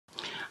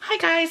Hi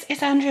guys,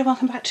 it's Andrea.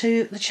 Welcome back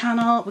to the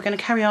channel. We're going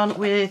to carry on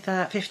with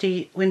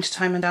 50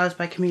 Wintertime Mandalas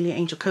by Camellia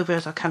Angel Cover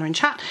as our colour and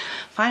chat.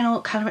 Final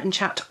colour and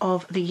chat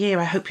of the year.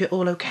 I hope you're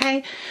all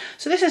okay.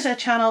 So this is a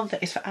channel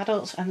that is for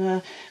adults and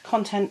the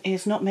content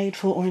is not made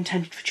for or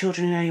intended for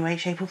children in any way,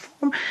 shape or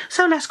form.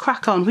 So let's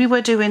crack on. We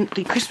were doing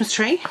the Christmas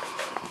tree.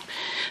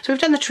 So we've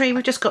done the tree,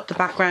 we've just got the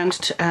background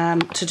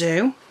to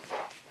do.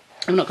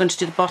 I'm not going to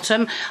do the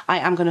bottom. I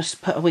am going to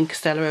put a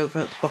Wintertime over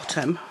at the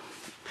bottom.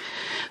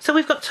 So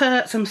we've got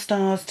some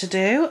stars to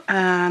do,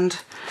 and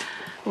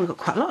we've got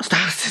quite a lot of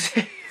stars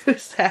to do.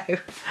 So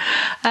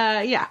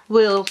yeah,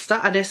 we'll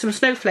start. And there's some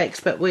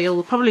snowflakes, but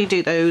we'll probably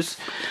do those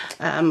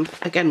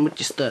again with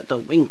just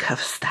the wink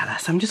of Stella.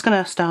 So I'm just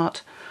going to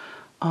start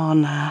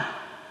on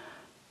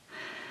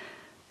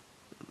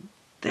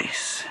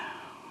this.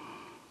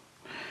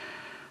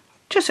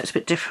 Just so it's a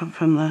bit different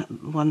from the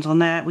ones on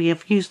there. We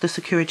have used the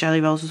Sakura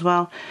jelly rolls as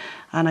well,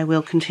 and I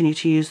will continue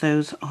to use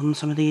those on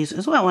some of these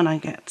as well when I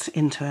get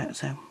into it.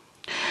 So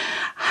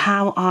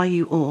how are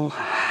you all?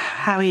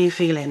 How are you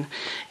feeling?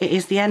 It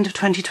is the end of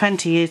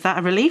 2020. Is that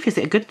a relief? Is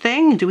it a good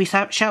thing? Do we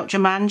shout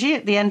Jumanji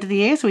at the end of the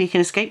year so we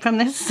can escape from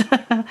this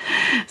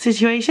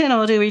situation,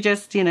 or do we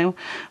just, you know,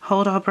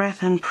 hold our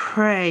breath and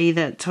pray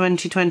that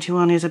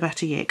 2021 is a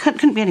better year?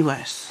 Couldn't be any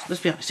worse.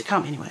 Let's be honest, it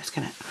can't be any worse,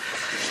 can it?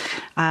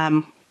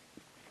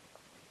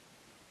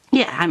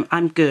 Yeah,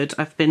 I'm good.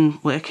 I've been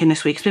working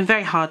this week. It's been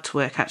very hard to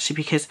work actually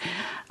because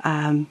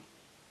I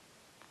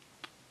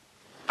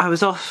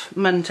was off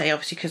Monday,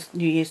 obviously, because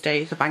New Year's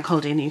Day is a bank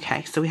holiday in the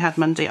UK, so we had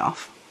Monday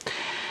off.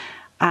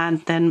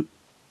 And then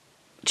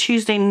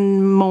Tuesday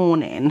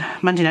morning,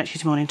 Monday night,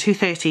 Tuesday morning,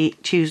 2:30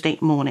 Tuesday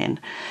morning,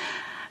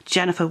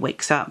 Jennifer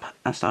wakes up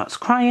and starts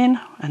crying,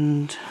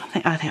 and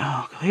I think,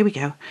 oh, here we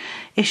go.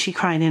 Is she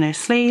crying in her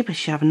sleep? Is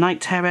she having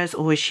night terrors,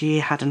 or has she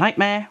had a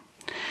nightmare?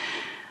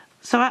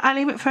 So I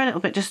leave it for a little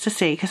bit just to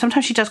see, because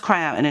sometimes she does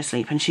cry out in her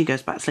sleep and she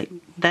goes back to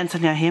sleep. Then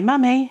suddenly I hear,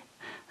 Mummy,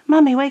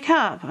 Mummy, wake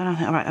up. And I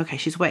think, all right, okay,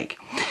 she's awake.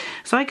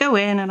 So I go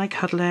in and I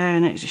cuddle her,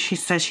 and she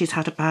says she's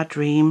had a bad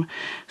dream.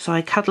 So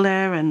I cuddle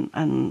her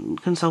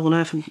and console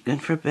her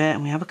for a bit,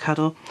 and we have a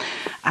cuddle.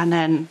 And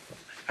then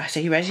I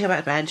say, you ready to go back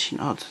to bed? She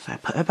nods. So I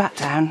put her back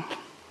down.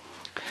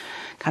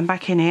 Come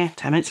back in here.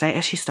 10 minutes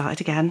later, she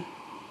started again.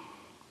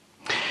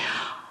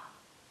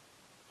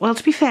 Well,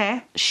 to be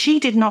fair, she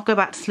did not go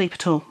back to sleep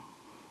at all.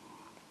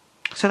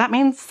 So that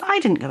means I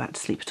didn't go back to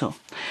sleep at all.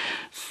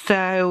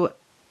 So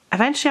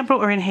eventually I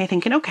brought her in here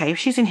thinking, okay, if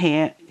she's in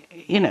here,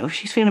 you know, if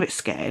she's feeling a bit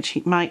scared,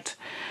 she might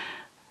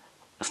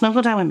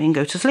snuggle down with me and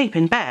go to sleep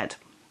in bed.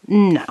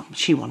 No,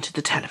 she wanted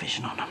the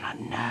television on. I'm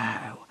like,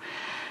 no.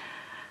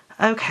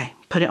 Okay,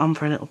 put it on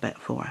for a little bit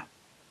for her.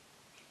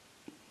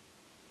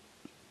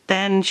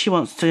 Then she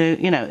wants to,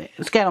 you know,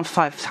 it's getting on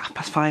for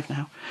 5:30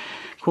 now,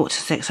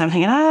 5:45. So I'm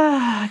thinking,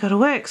 I got to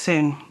work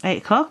soon. 8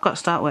 o'clock, got to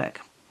start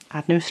work. I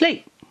had no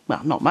sleep.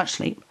 Well, not much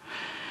sleep.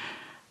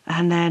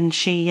 And then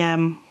she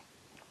wanted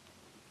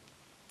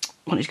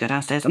to go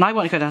downstairs, and I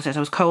wanted to go downstairs. I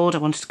was cold. I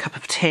wanted a cup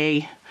of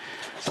tea,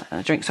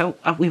 a drink. So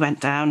we went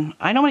down.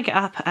 I normally get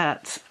up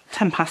at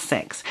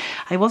 6:10.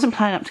 I wasn't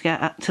planning to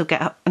get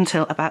up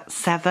until about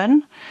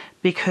 7,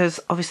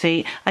 because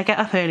obviously I get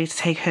up early to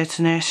take her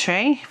to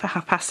nursery for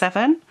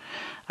 7:30,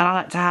 and I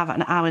like to have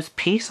an hour's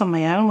peace on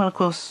my own. Well, of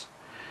course,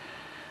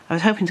 I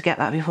was hoping to get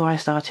that before I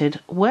started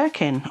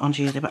working on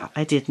Tuesday, but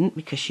I didn't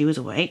because she was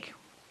awake.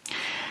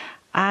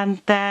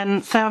 And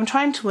then, so I'm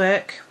trying to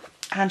work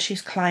and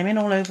she's climbing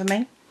all over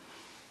me.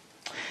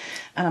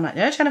 And I'm like,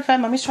 no, Jennifer,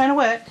 Mummy's trying to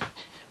work.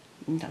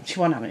 No, she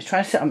won't have me, she's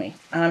trying to sit on me.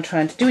 And I'm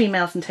trying to do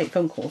emails and take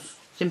phone calls.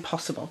 It's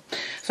impossible.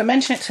 So I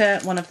mention it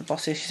to one of the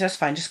bosses. She says,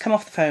 fine, just come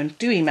off the phone,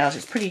 do emails.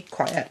 It's pretty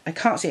quiet. I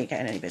can't see it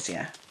getting any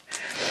busier.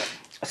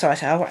 So I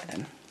said, all right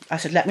then. I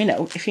said, let me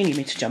know if you need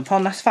me to jump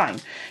on, that's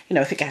fine. You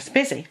know, if it gets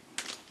busy.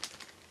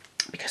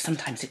 Because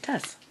sometimes it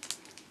does.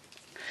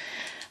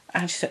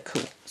 And she said,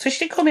 cool. So she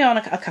did call me on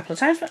a couple of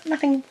times, but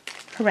nothing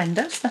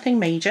horrendous, nothing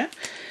major.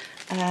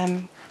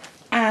 And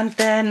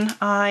then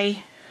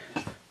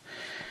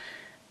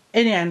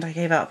in the end, I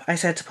gave up. I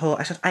said to Paul,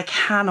 I said, I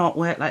cannot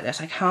work like this.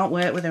 I can't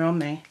work with her on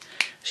me.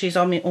 She's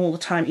on me all the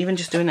time, even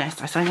just doing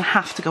this. I said, I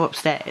have to go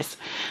upstairs.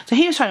 So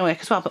he was trying to work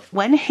as well, but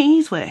when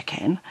he's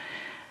working,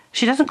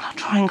 she doesn't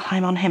try and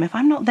climb on him. If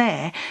I'm not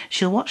there,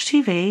 she'll watch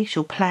TV,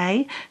 she'll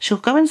play, she'll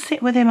go and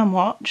sit with him and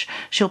watch,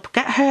 she'll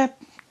get her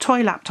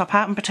toy laptop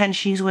out and pretend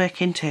she's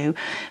working too.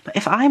 But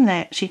if I'm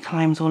there, she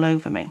climbs all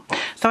over me.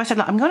 So I said,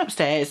 look, I'm going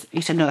upstairs.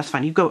 He said, no, that's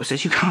fine. You go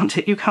upstairs. You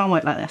can't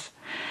work like this.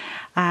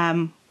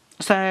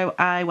 So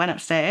I went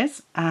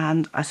upstairs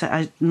and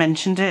I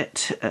mentioned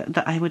it,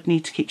 that I would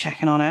need to keep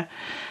checking on her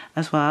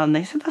as well. And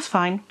they said, that's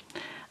fine.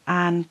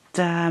 And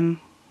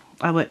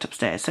I worked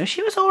upstairs. So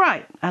she was all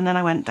right. And then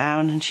I went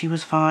down and she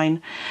was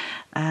fine.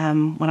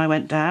 When I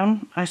went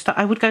down,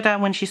 I would go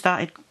down when she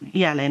started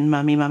yelling,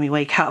 Mummy, Mummy,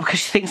 wake up, because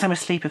she thinks I'm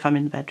asleep if I'm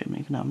in the bedroom,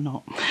 even though I'm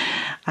not.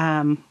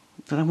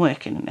 But I'm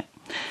working in it.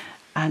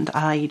 And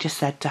I just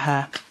said to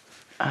her,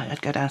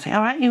 I'd go down and say,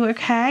 all right, you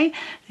okay?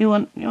 You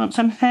want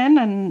something?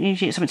 And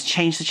usually it's something to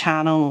change the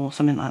channel or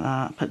something like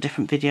that, put a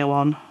different video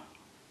on.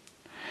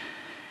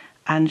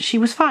 And she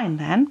was fine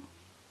then.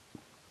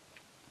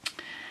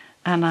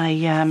 And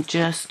I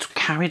just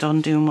carried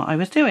on doing what I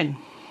was doing,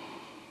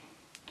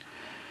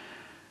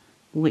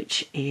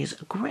 which is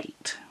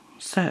great.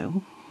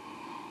 So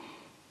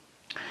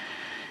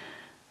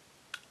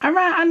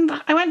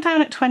I went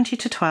down at 20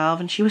 to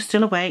 12 and she was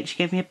still awake. She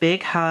gave me a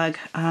big hug,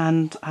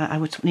 and I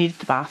needed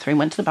the bathroom,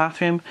 went to the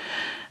bathroom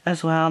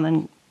as well, and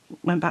then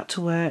went back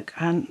to work.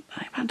 And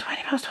about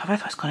 20 past 12, I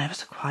thought it was gone ever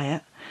so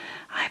quiet.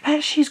 I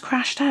bet she's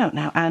crashed out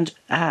now. And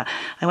I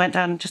went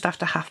down just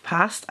after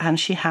 30:30 and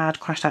she had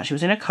crashed out. She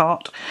was in a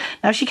cot.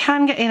 Now she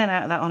can get in and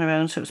out of that on her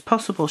own, so it was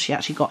possible she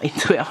actually got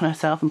into it on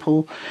herself, and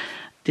Paul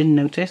didn't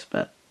notice,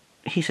 but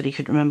he said he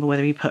couldn't remember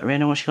whether he put her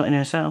in or she got in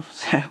herself.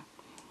 So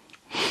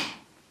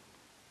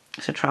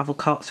it's a travel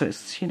cot, so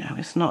it's, you know,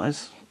 it's not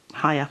as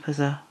high up as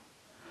a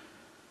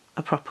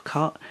proper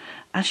cot.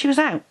 And she was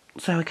out,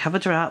 so I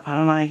covered her up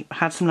and I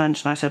had some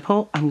lunch and I said,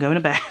 Paul, I'm going to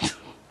bed.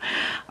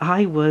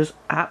 I was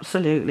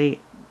absolutely,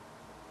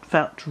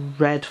 felt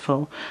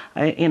dreadful,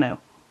 you know.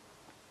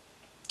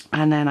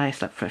 And then I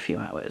slept for a few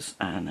hours,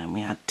 and then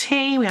we had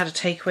tea. We had a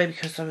takeaway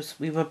because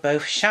we were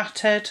both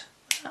shattered.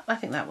 I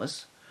think that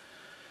was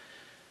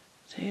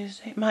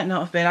Tuesday. It might not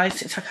have been. I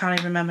can't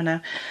even remember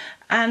now.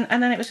 And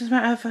then it was just a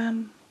matter of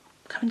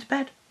coming to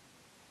bed.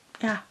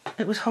 Yeah,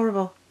 it was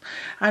horrible.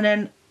 And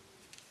then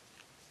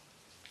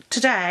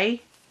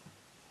today,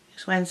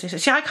 it's Wednesday. So,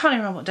 see, I can't even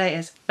remember what day it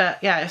is, but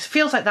yeah, it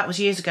feels like that was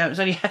years ago. It was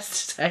only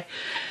yesterday.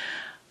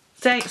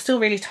 Today, still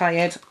really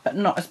tired, but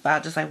not as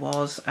bad as I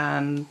was,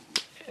 and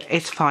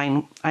it's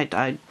fine.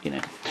 You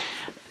know,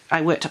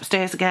 I worked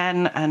upstairs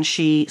again, and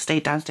she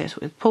stayed downstairs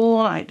with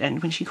Paul.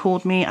 And when she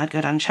called me, I'd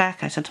go down and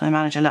check. I said to my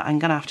manager, look, I'm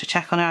gonna have to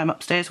check on her. I'm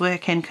upstairs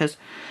working because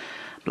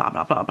blah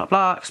blah blah blah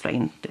blah.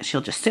 Explained that she'll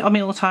just sit on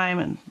me all the time,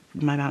 and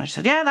my manager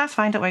said, yeah, that's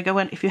fine. Don't worry. Go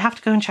in. If you have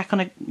to go and check on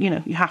her, you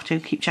know, you have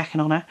to keep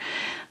checking on her.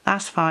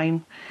 That's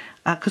fine.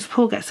 Because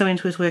Paul gets so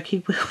into his work,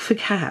 he will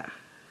forget,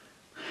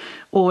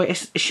 or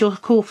she'll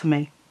call for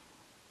me.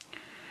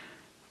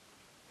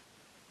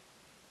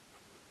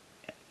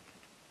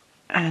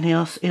 And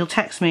he'll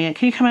text me,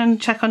 can you come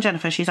and check on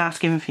Jennifer? She's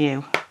asking for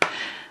you.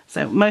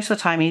 So most of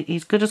the time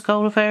he's good as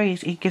gold with her.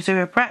 He gives her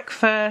a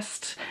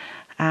breakfast,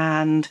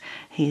 and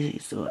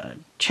he's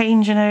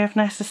changing her if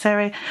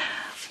necessary.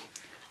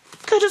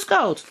 Good as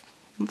gold.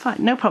 I'm fine,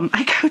 no problem.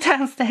 I go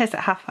downstairs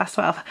at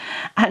 12:30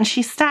 and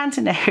she's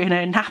standing there in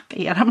her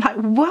nappy, and I'm like,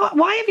 what?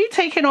 Why have you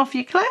taken off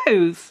your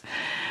clothes?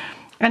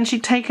 And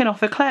she'd taken off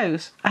her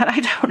clothes, and I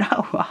don't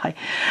know why.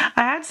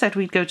 I had said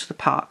we'd go to the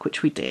park,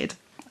 which we did.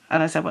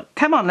 And I said, well,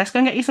 come on, let's go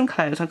and get you some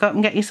clothes. I'll go up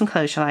and get you some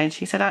clothes, shall I? And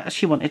she said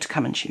she wanted to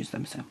come and choose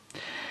them. So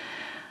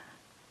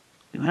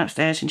we went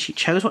upstairs and she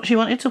chose what she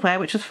wanted to wear,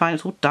 which was fine.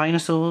 It's all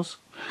dinosaurs.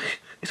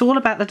 It's all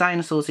about the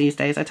dinosaurs these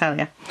days, I tell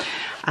you.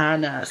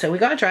 And so we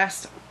got her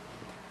dressed.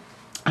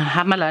 I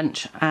had my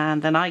lunch,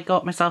 and then I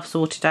got myself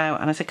sorted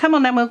out. And I said, come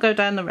on, then we'll go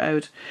down the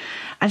road.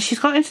 And she's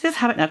got into this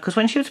habit now, because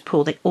when she was at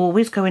Pool, they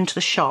always go into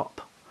the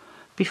shop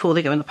before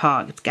they go in the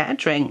park to get a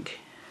drink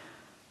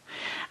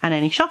and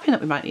any shopping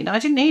that we might need. Now, I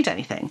didn't need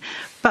anything,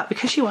 but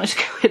because she wanted to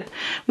go in,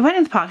 we went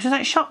in the park. She was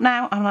like, shop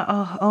now. I'm like,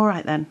 oh, all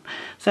right then.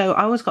 So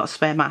I always got a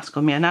spare mask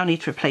on me. I now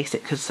need to replace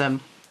it because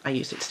I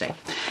used it today.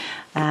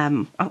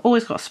 I've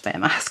always got a spare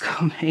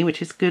mask on me,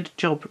 which is a good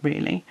job,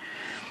 really.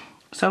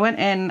 So I went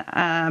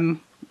in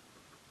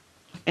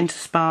into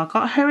Spa,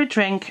 got her a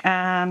drink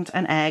and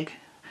an egg,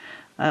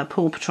 a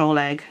Paw Patrol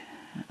egg.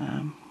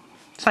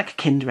 It's like a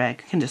Kinder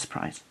egg, Kinder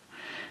Surprise.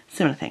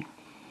 Similar thing.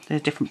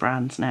 There's different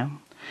brands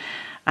now.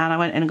 And I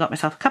went in and got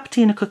myself a cup of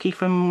tea and a cookie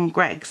from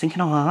Greg's,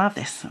 thinking, oh, I'll have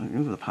this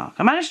over the park.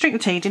 I managed to drink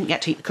the tea, didn't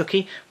get to eat the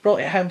cookie,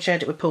 brought it home,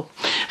 shared it with Paul.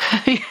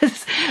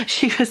 Because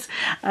she was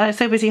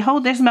so busy,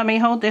 hold this, mummy,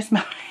 hold this,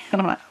 mummy.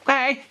 And I'm like,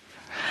 okay.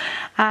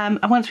 And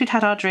once we'd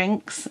had our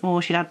drinks,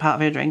 or she'd had part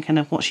of her drink and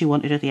of what she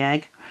wanted of the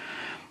egg,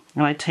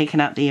 and I'd taken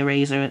out the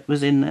eraser, it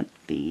was in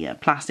the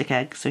plastic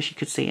egg so she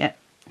could see it.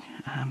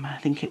 I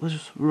think it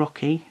was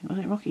Rocky. Was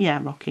it Rocky? Yeah,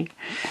 Rocky.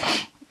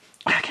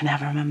 I can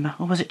never remember.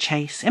 Or was it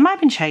Chase? It might have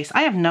been Chase.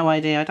 I have no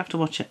idea. I'd have to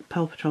watch it,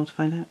 Paw Patrol, to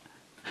find out.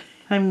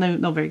 I'm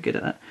not very good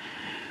at that.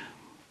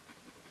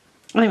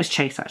 I think it was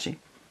Chase, actually.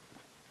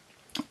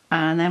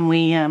 And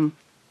then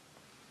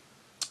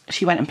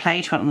she went and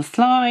played. She went on the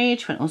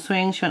slide, she went on the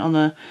swing, she went on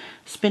the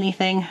spinny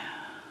thing.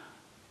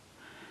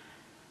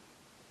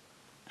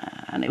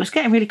 And it was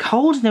getting really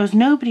cold and there was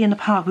nobody in the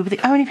park. We were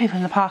the only people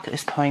in the park at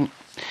this point.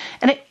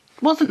 And it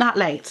wasn't that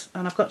late.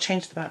 And I've got to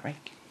change the battery.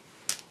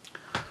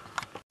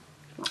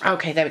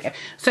 Okay, there we go.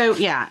 So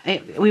yeah,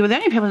 we were the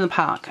only people in the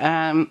park.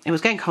 It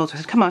was getting cold, so I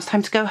said, come on, it's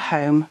time to go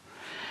home.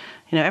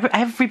 You know,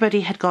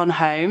 everybody had gone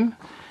home.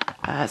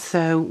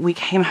 So we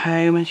came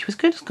home and she was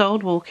good as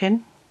gold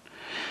walking.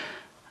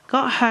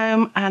 Got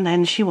home and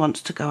then she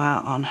wants to go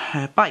out on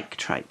her bike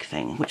trike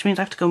thing, which means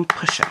I have to go and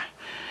push her.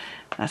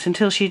 That's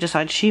until she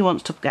decides she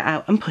wants to get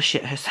out and push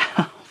it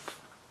herself.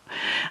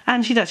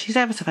 And she does, she's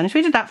ever so funny. So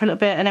we did that for a little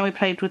bit and then we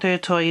played with her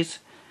toys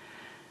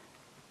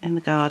in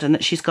the garden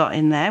that she's got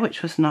in there,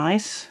 which was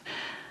nice.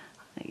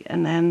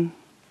 And then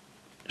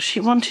she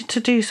wanted to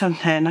do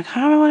something. I can't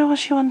remember what it was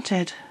she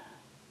wanted.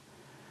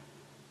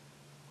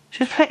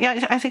 She was playing.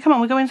 Yeah, I said, come on,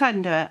 we'll go inside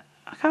and do it.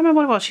 I can't remember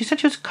what it was. She said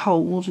she was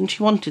cold and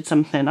she wanted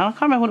something. I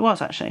can't remember what it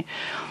was, actually.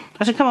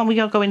 I said, come on,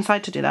 we'll go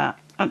inside to do that.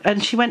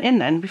 And she went in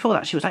then. Before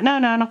that, she was like, no,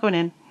 I'm not going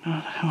in.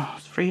 Oh,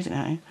 it's freezing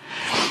out.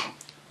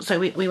 So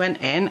we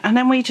went in, and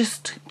then we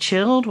just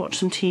chilled,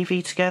 watched some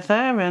TV together,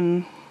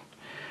 and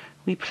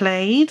we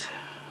played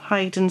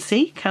hide and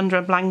seek under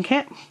a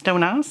blanket.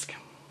 Don't ask.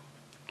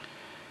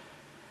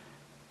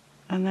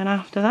 And then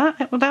after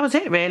that, well, that was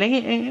it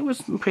really. It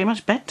was pretty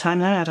much bedtime.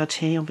 Then I had our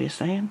tea,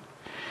 obviously, and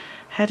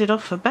headed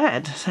off for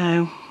bed.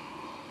 So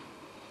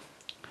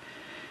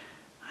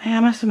I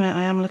must admit,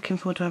 I am looking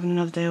forward to having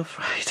another day off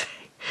Friday.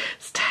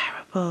 It's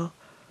terrible.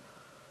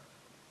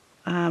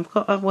 I've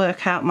got to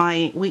work out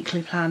my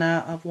weekly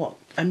planner of what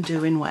I'm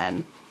doing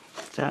when.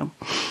 So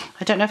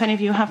I don't know if any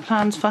of you have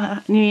plans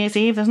for New Year's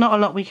Eve. There's not a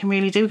lot we can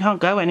really do. We can't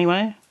go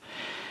anywhere.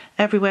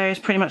 Everywhere is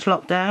pretty much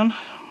locked down.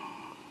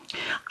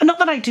 Not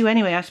that I do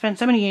anyway. I spent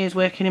so many years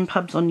working in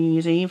pubs on New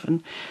Year's Eve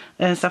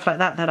and stuff like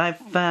that, that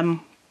I've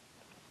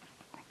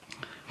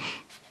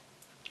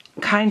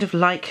kind of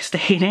like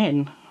staying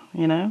in,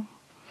 you know.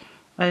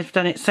 I've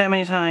done it so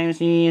many times,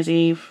 New Year's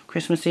Eve,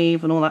 Christmas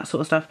Eve and all that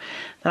sort of stuff,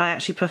 that I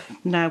actually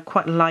now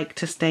quite like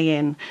to stay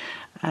in.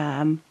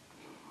 But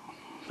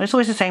it's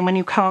always the same, when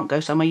you can't go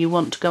somewhere, you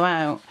want to go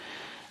out.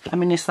 I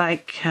mean, it's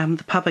like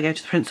the pub I go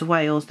to, the Prince of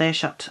Wales, they're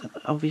shut,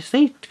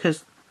 obviously,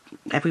 because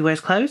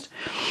everywhere's closed.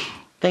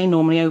 They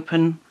normally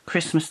open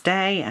Christmas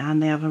Day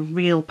and they have a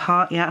real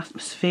party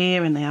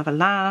atmosphere and they have a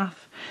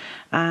laugh.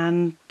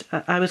 And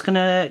I was going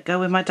to go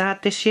with my dad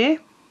this year.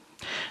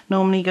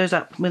 Normally he goes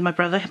up with my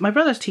brother. My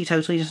brother's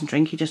teetotal, he doesn't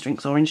drink, he just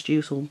drinks orange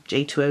juice or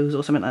J2Os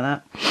or something like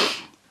that.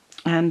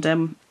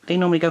 And they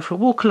normally go for a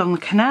walk along the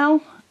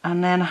canal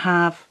and then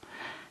have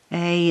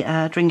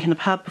a drink in the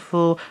pub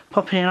before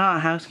popping in our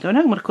house and going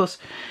home. But of course,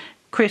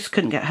 Chris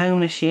couldn't get home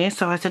this year,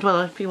 so I said,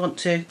 well, if you want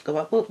to go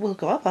up, we'll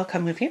go up, I'll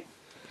come with you.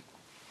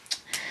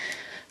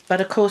 But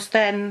of course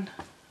then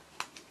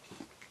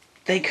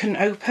they couldn't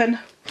open,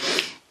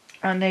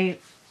 and they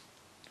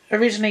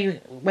originally,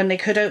 when they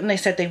could open, they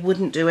said they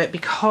wouldn't do it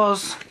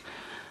because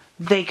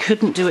they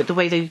couldn't do it the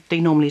way they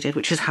normally did,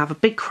 which is have a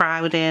big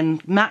crowd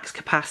in, max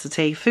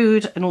capacity,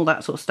 food and all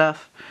that sort of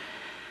stuff.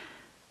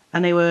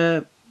 And they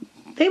were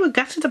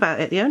gutted about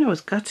it. The owner was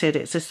gutted.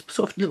 It's this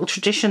sort of little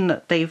tradition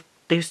that they've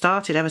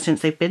started ever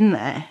since they've been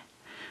there,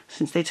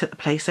 since they took the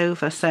place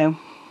over. So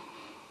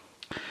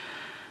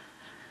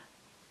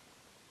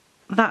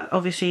that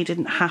obviously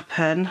didn't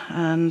happen,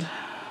 and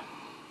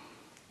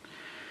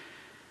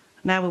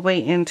now we're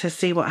waiting to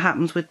see what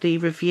happens with the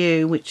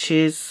review, which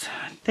is,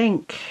 I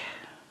think,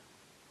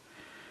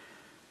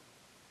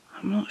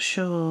 I'm not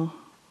sure,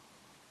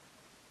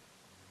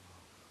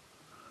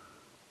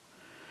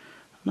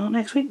 not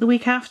next week, the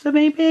week after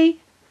maybe,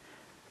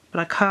 but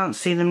I can't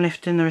see them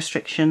lifting the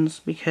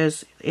restrictions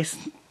because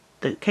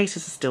the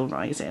cases are still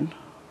rising.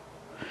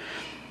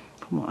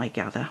 From what I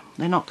gather,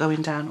 they're not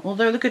going down.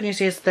 Although the good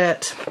news is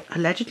that,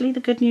 allegedly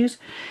the good news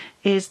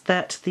is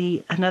that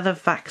another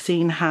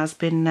vaccine has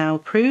been now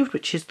approved,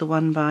 which is the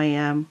one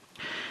by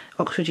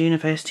Oxford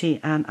University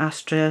and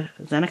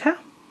AstraZeneca.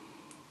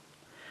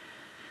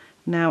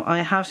 Now,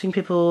 I have seen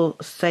people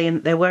saying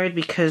that they're worried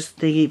because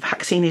the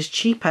vaccine is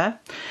cheaper,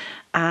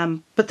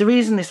 but the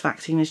reason this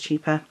vaccine is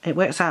cheaper, it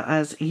works out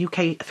as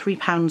UK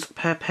 £3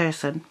 per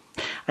person.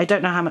 I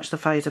don't know how much the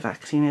Pfizer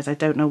vaccine is. I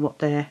don't know what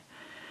their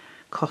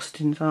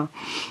costings are.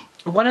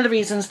 One of the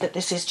reasons that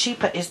this is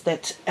cheaper is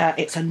that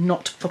it's a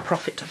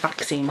not-for-profit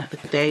vaccine.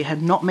 They are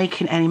not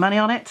making any money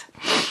on it.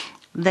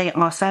 They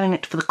are selling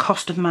it for the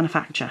cost of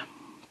manufacture.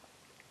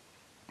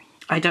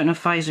 I don't know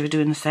if Pfizer are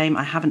doing the same.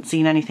 I haven't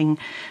seen anything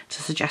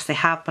to suggest they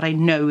have, but I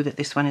know that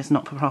this one is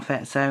not for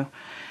profit, so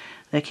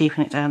they're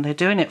keeping it down. They're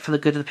doing it for the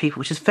good of the people,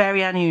 which is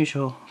very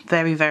unusual.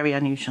 Very, very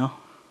unusual.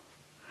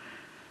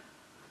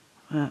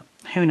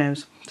 Who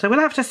knows? So we'll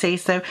have to see.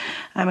 So,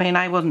 I mean,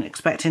 I wasn't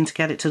expecting to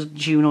get it till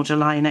June or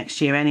July next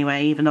year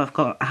anyway, even though I've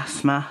got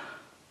asthma.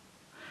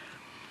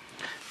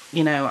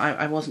 You know,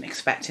 I wasn't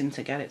expecting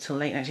to get it till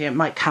late next year. It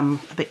might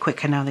come a bit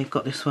quicker now they've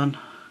got this one.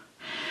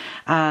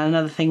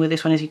 Another thing with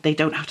this one is they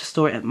don't have to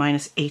store it at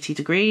minus 80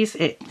 degrees.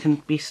 It can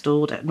be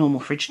stored at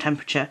normal fridge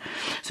temperature.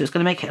 So it's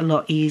going to make it a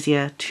lot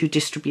easier to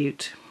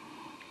distribute.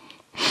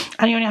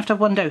 And you only have to have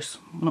one dose,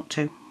 not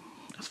two.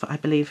 That's what I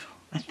believe,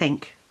 I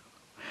think.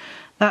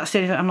 That's the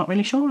only thing I'm not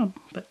really sure on,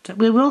 but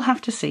we will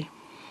have to see.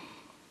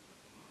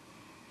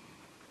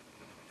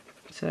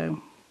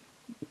 So,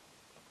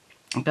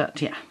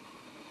 but yeah.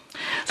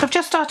 So I've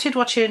just started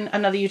watching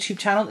another YouTube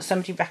channel that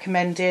somebody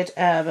recommended.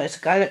 It's a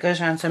guy that goes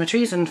around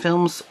cemeteries and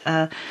films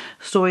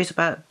stories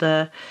about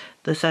the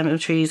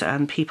cemeteries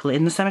and people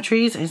in the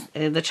cemeteries.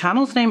 The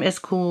channel's name is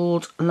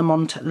called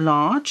Lamont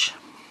Large.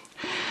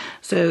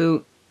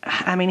 So,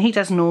 I mean, he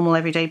does normal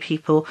everyday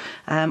people.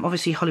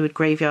 Obviously Hollywood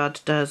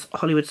Graveyard does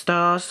Hollywood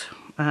Stars,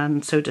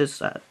 and so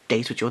does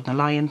Days with Jordan the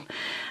Lion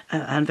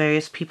and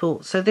various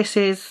people. So this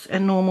is a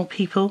normal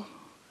people.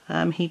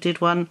 He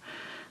did one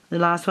The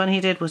last one he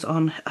did was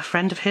on a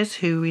friend of his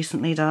who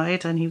recently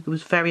died, and he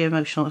was very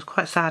emotional. It was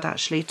quite sad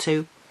actually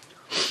to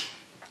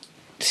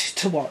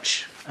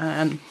watch.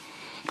 I'd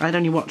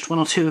only watched one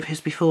or two of his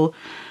before,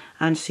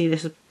 and to see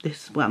this,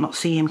 well, not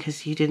see him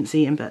because you didn't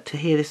see him, but to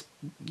hear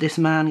this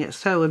man get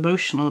so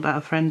emotional about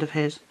a friend of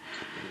his,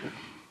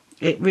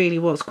 it really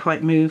was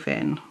quite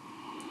moving.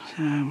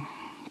 So,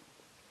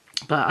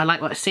 but I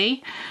like what I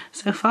see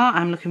so far.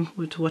 I'm looking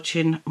forward to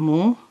watching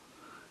more.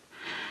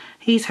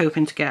 He's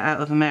hoping to get out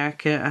of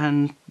America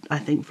and I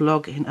think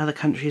vlog in other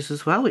countries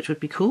as well, which would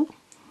be cool.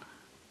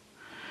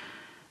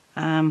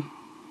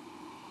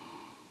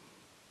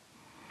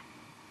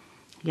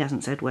 He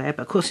hasn't said where,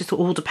 but of course it's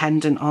all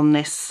dependent on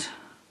this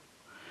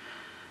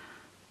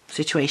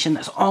situation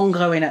that's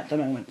ongoing at the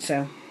moment.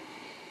 So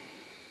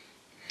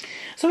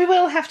we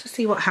will have to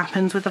see what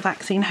happens with the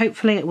vaccine.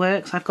 Hopefully it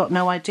works. I've got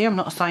no idea. I'm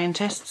not a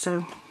scientist,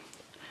 so...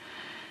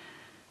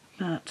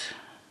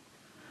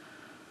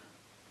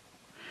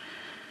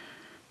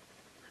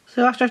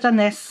 So after I've done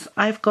this,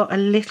 I've got a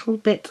little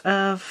bit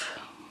of...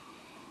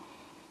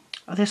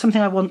 There's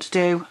something I want to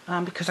do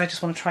because I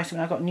just want to try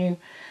something. I've got a new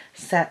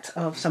set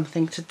of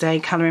something today,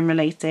 colouring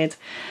related,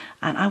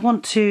 and I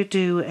want to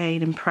do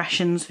an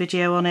impressions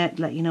video on it,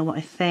 let you know what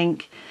I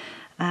think,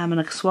 and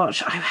a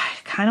swatch. I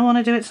kind of want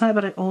to do it tonight,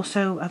 but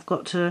I've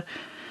got to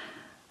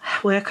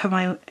work on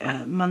my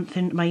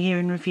my year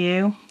in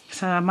review,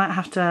 so I might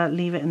have to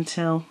leave it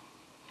until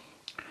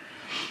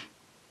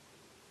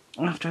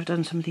after I've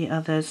done some of the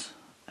others.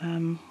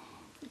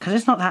 Because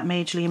it's not that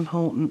majorly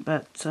important,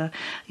 but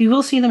you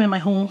will see them in my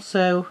haul,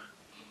 so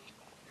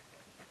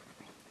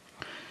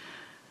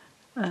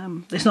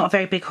it's not a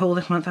very big haul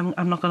this month.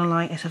 I'm not going to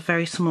lie, it's a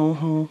very small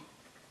haul.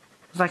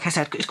 Like I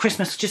said, it's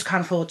Christmas, just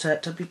can't afford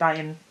to be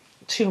buying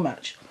too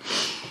much.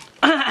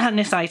 And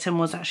this item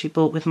was actually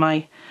bought with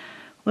my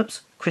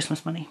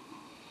Christmas money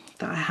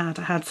that I had.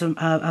 I had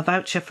a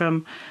voucher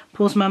from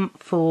Paul's mum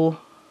for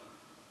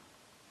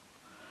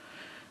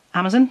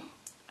Amazon,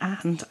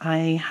 and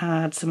I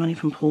had some money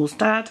from Paul's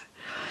dad,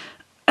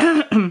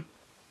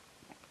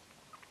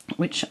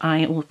 which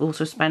I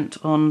also spent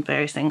on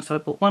various things. So I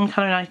bought one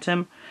colouring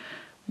item,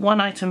 one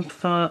item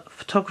for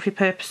photography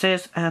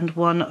purposes, and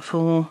one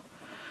for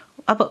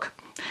a book.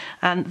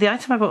 And the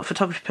item I bought for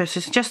photography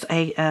purposes is just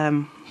a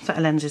set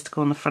of lenses to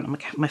go on the front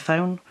of my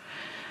phone,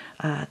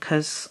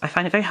 because I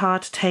find it very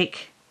hard to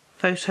take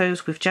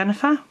photos with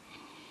Jennifer,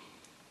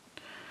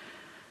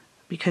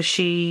 because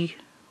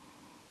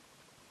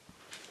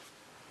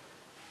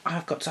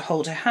I've got to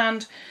hold her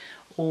hand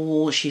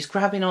or she's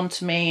grabbing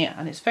onto me,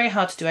 and it's very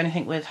hard to do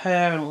anything with her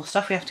and all the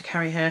stuff we have to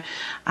carry her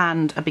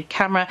and a big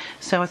camera.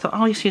 So I thought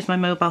I'll just use my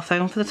mobile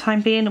phone for the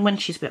time being, and when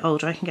she's a bit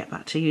older I can get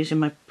back to using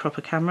my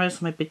proper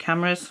cameras, my big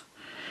cameras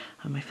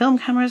and my film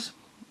cameras.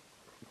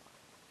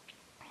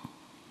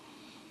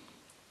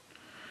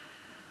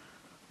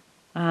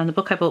 And the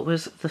book I bought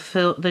was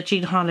the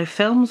Jean Harlow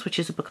Films, which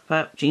is a book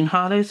about Jean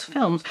Harlow's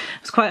films.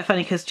 It was quite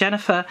funny because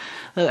Jennifer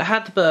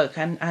had the book,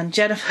 and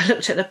Jennifer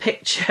looked at the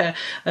picture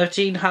of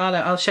Jean Harlow.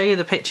 I'll show you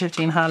the picture of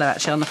Jean Harlow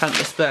actually on the front of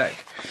this book.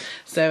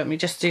 So let me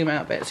just zoom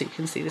out a bit so you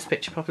can see this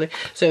picture properly.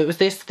 So it was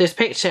this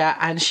picture,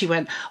 and she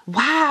went,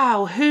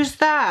 "Wow, who's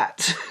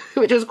that?"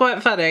 Which was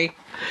quite funny.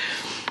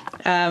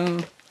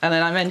 And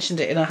then I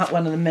mentioned it in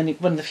one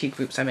of the few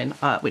groups I'm in,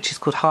 which is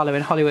called Harlow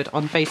in Hollywood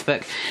on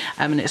Facebook,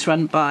 and it's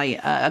run by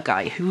a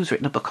guy who's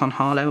written a book on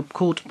Harlow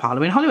called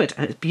Harlow in Hollywood.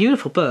 And it's a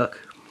beautiful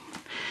book.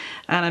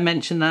 And I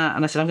mentioned that,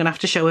 and I said I'm going to have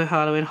to show her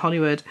Harlow in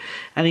Hollywood,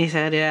 and he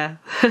said, "Yeah,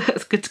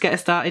 it's good to get her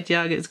started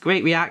young." It's a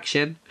great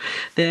reaction.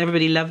 Then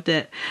everybody loved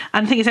it.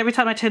 And the thing is, every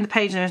time I turn the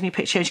page and there's a new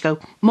picture, and she'd go,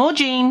 "More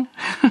Jean."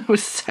 It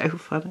was so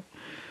funny.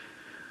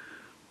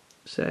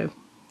 So.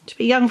 To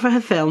be young for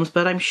her films,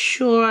 but I'm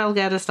sure I'll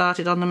get her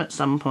started on them at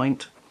some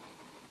point.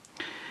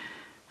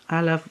 I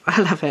love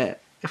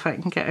it. If I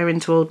can get her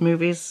into old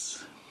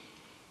movies,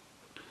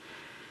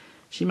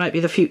 she might be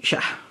the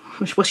future.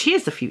 Well, she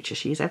is the future.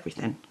 She is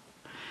everything.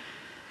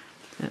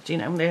 But, you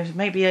know, there's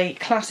maybe a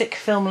classic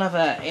film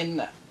lover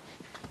in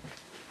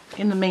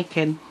the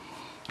making.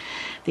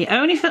 The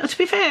only film, to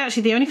be fair,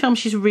 actually, the only film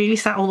she's really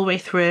sat all the way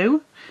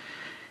through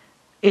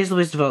is The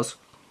Wizard of Oz.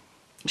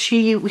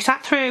 We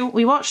sat through,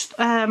 we watched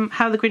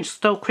How the Grinch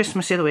Stole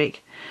Christmas the other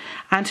week,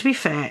 and to be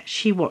fair,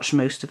 she watched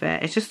most of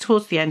it. It's just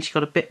towards the end she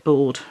got a bit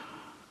bored.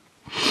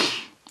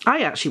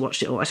 I actually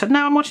watched it all. I said,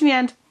 "No, I'm watching the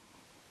end.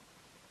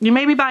 You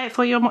made me buy it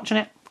for you, I'm watching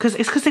it." Because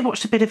they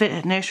watched a bit of it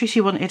at nursery,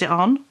 she wanted it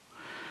on.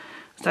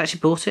 So I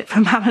actually bought it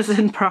from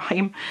Amazon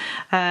Prime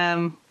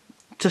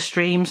to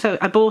stream. So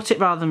I bought it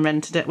rather than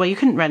rented it. Well, you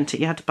couldn't rent it,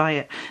 you had to buy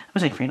it. It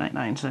was only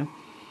 $3.99, so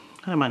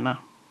I don't mind that.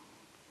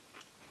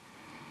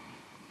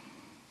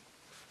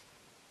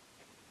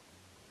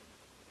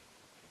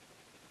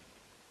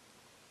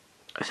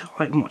 So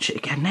I can watch it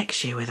again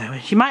next year with her.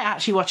 She might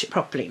actually watch it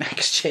properly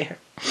next year.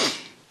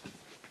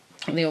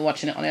 They were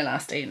watching it on her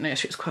last day in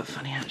nursery. It was quite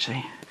funny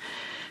actually.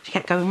 She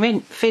kept going,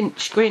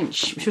 Finch,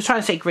 Grinch. She was trying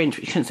to say Grinch,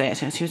 but you couldn't say it.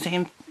 So she was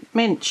saying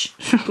Minch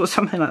or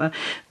something like that.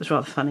 It was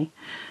rather funny.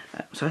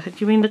 So I said,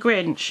 "Do you mean the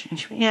Grinch?" And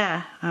she went,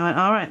 "Yeah." I went,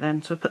 "All right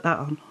then." So I put that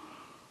on.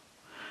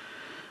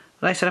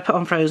 But like I said, I put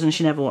on Frozen,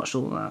 she never watched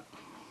all that.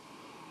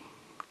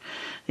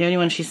 The only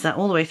one she sat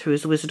all the way through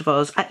is The Wizard of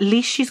Oz. At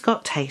least she's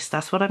got taste,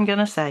 that's what I'm going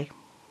to say.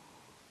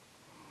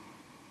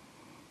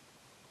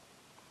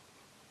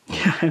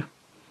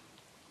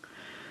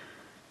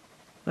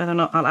 Whether or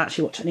not I'll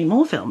actually watch any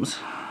more films,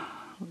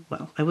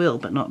 well, I will,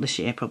 but not this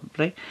year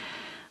probably.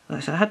 Like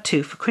I said, I had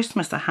 2 for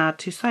Christmas. I had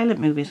 2 silent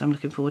movies I'm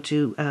looking forward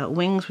to.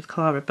 Wings with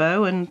Clara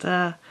Bow and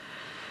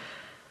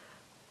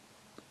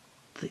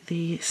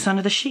the Son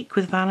of the Sheik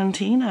with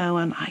Valentino,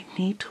 and I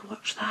need to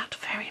watch that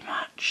very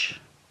much.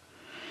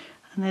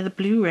 And they're the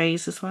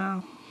Blu-rays as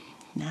well.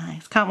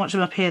 Nice. Can't watch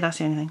them up here, that's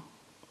the only thing.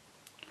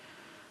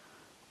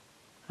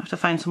 I have to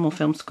find some more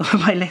films to go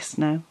on my list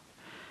now.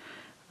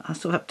 I'll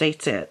sort of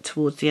update it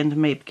towards the end of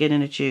May,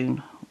 beginning of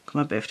June.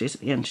 My birthday's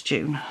at the end of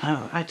June.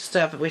 Oh, I just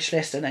have a wish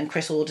list, and then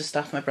Chris orders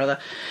stuff. My brother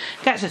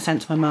gets it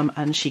sent to my mum,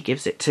 and she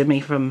gives it to me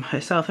from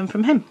herself and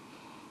from him.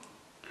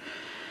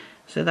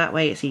 So that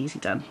way it's easy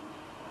done.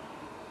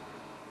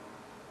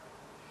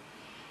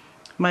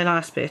 My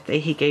last birthday,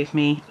 he gave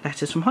me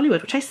Letters from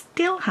Hollywood, which I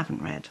still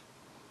haven't read.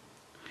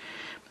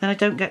 But then I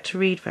don't get to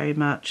read very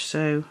much,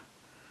 so...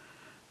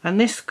 And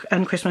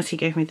Christmas he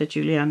gave me the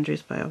Julie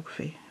Andrews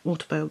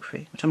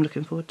autobiography, which I'm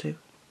looking forward to.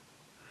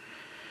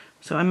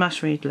 So I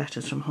must read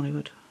Letters from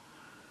Hollywood.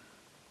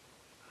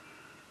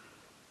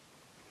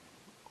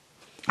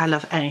 I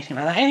love anything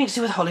like that. Anything to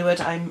do with Hollywood,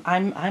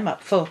 I'm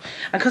up for.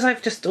 And because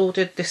I've just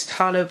ordered this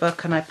Tarlo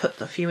book and I put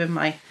a few in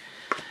my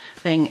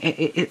thing,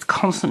 it's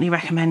constantly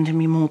recommending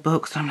me more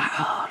books. And I'm like,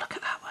 oh, look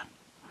at that one.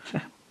 So,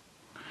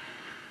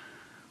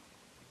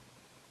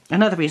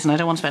 another reason I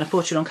don't want to spend a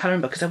fortune on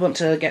colouring books, because I want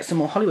to get some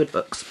more Hollywood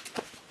books.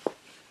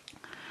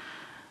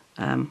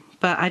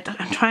 But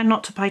I'm trying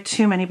not to buy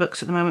too many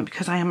books at the moment,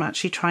 because I am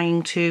actually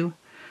trying to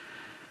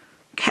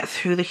get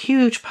through the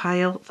huge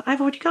pile that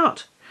I've already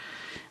got.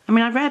 I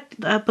mean, I read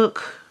a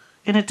book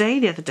in a day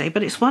the other day,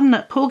 but it's one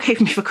that Paul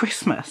gave me for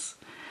Christmas.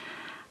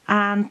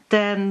 And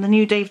then the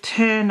new Dave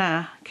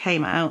Turner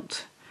came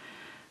out,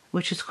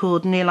 which is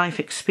called Near Life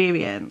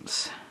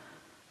Experience.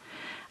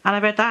 And I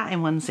read that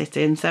in one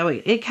sitting, so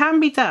it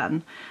can be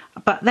done.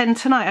 But then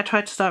tonight I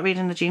tried to start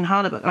reading the Jean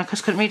Harlow book, and I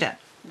just couldn't read it.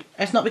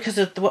 It's not because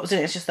of what was in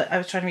it, it's just that I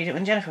was trying to read it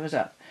when Jennifer was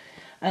up.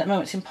 And at the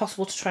moment it's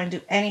impossible to try and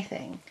do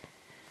anything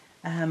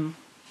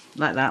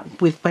like that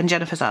when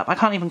Jennifer's up. I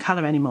can't even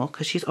colour anymore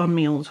because she's on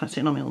me all the time,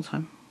 sitting on me all the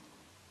time.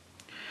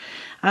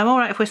 I'm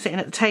alright if we're sitting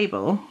at the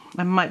table,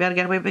 I might be able to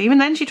get away, but even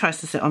then she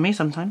tries to sit on me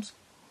sometimes.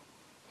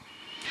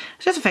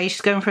 It's just a phase she's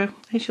going through.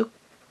 I think she'll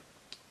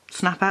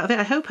snap out of it,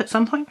 I hope, at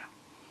some point.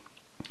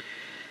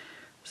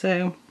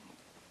 So,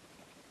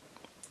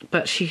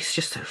 but she's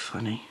just so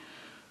funny.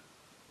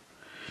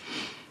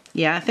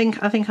 Yeah, I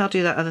think I'll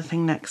do that other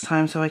thing next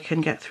time, so I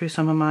can get through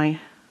some of my...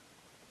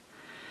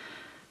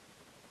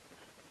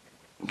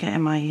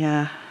 getting my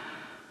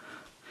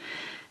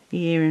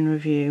year in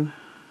review.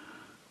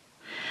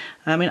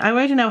 I mean, I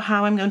already know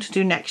how I'm going to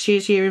do next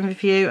year's year in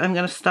review. I'm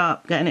going to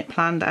start getting it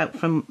planned out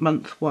from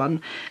month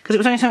 1, because it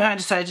was only something I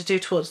decided to do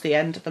towards the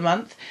end of the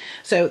month.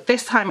 So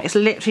this time it's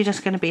literally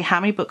just going to be how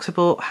many books I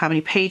bought, how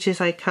many pages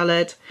I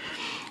coloured.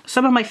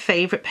 Some of my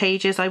favourite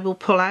pages I will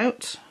pull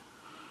out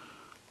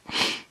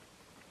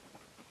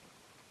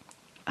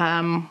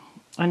and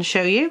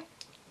show you.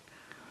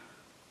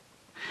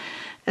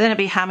 And then it'll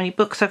be how many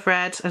books I've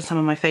read and some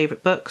of my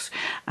favourite books,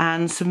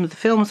 and some of the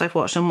films I've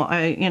watched and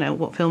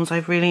what films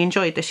I've really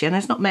enjoyed this year. And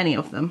there's not many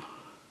of them.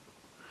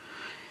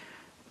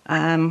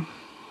 And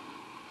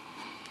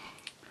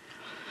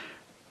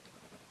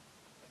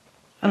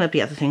there'll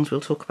be other things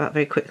we'll talk about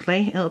very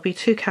quickly. It'll be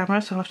 2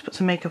 cameras, so I'll have to put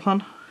some makeup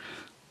on.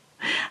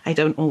 I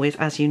don't always,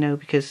 as you know,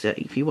 because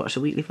if you watch the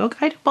weekly vlog,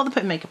 I don't bother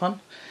putting makeup on.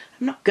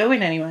 I'm not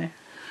going anywhere.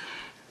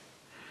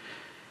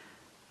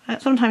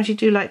 Sometimes you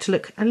do like to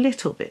look a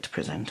little bit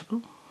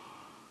presentable.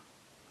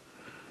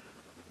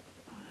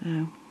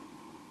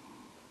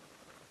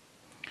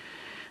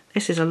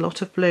 This is a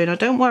lot of blue. Now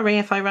don't worry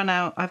if I run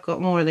out, I've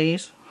got more of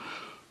these.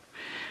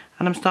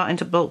 And I'm starting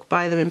to bulk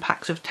buy them in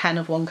packs of 10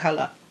 of one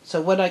colour. So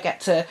when I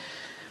get to...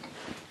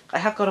 I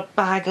have got a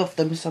bag of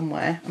them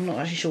somewhere. I'm not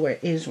actually sure where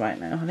it is right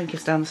now. I think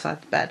it's down the side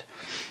of the bed.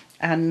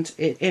 And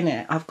in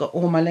it I've got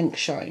all my link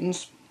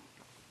shines.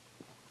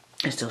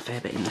 There's still a fair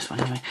bit in this one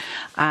anyway.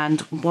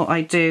 And what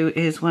I do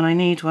is when I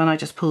need one, I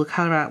just pull the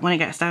colour out. When it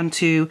gets down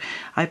to,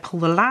 I pull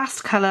the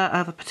last colour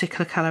of a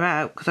particular colour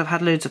out, because I've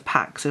had loads of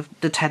packs of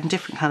the 10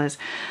 different colours.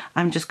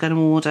 I'm just going to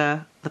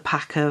order the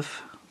pack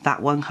of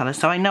that one colour.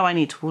 So I know I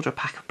need to order a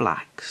pack of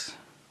blacks.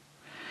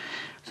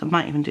 So I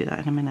might even do that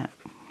in a minute.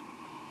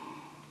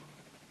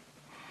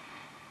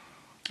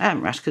 I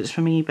haven't rushed because it's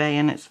from eBay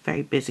and it's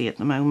very busy at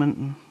the moment.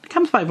 And it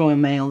comes by Royal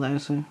Mail though,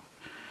 so...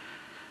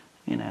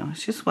 You know,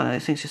 it's just one of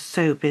those things, just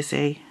so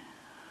busy.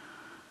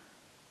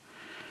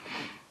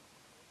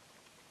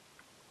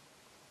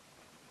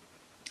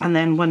 And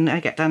then when I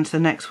get down to the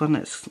next one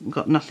that's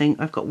got nothing,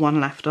 I've got one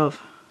left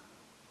of.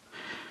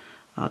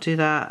 I'll do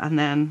that, and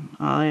then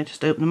I'll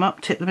just open them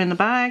up, tip them in the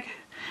bag.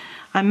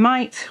 I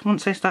might,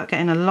 once I start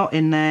getting a lot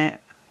in there,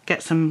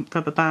 get some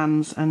rubber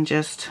bands and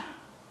just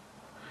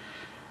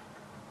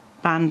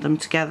band them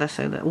together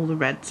so that all the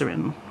reds are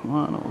in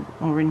one, all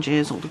the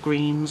oranges, all the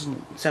greens,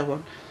 and so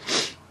on.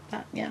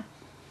 But yeah,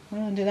 we're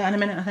going to do that in a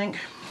minute, I think.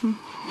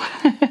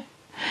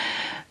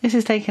 This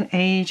is taking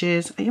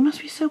ages. You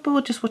must be so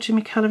bored just watching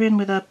me colour in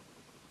with a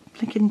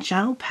blinking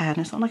gel pen.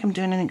 It's not like I'm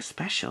doing anything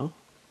special.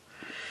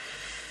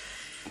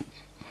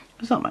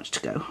 There's not much to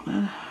go.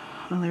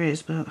 Well, there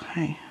is, but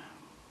hey.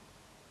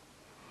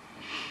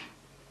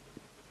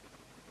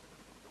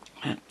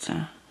 But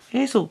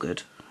it's all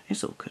good.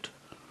 It's all good.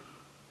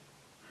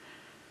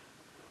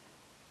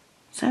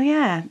 So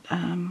yeah,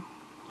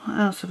 what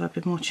else have I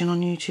been watching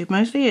on YouTube?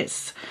 Mostly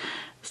it's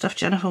stuff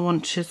Jennifer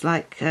watches,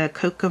 like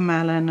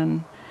Cocomelon,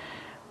 and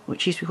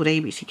which used to be called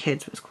ABC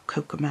Kids, but it's called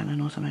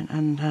Cocomelon or something,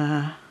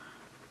 and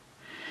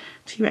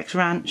T-Rex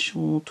Ranch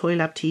or Toy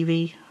Lab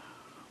TV,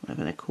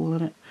 whatever they're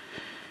calling it.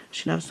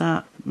 She loves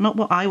that. Not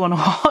what I want to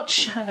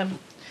watch.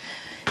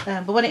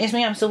 But when it is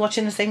me, I'm still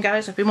watching the same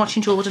guys. I've been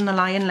watching Jordan the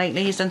Lion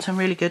lately. He's done some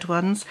really good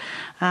ones.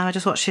 I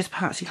just watched his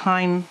Patsy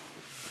Cline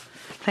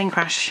plane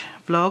crash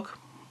vlog,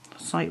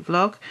 site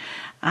vlog,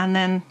 and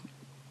then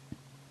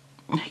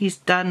he's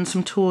done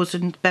some tours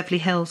in Beverly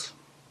Hills.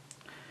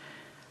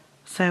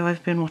 So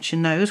I've been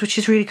watching those, which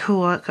is really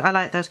cool. I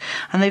like those,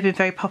 and they've been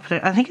very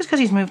popular. I think it's because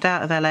he's moved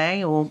out of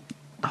LA or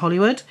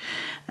Hollywood.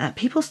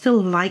 People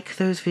still like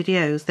those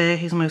videos. They're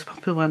his most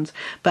popular ones,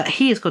 but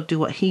he has got to do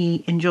what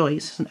he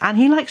enjoys, and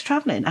he likes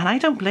travelling, and I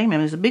don't blame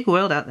him. There's a big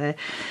world out there,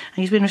 and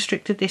he's been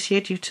restricted this year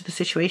due to the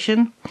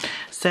situation,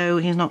 so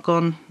he's not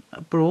gone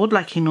abroad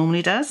like he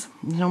normally does.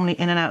 He's normally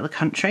in and out of the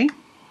country,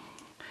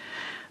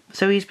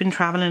 so he's been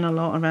travelling a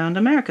lot around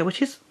America,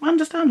 which is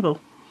understandable.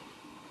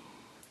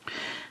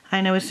 I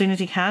know as soon as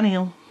he can,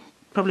 he'll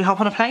probably hop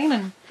on a plane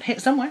and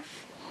hit somewhere.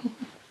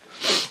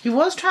 He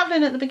was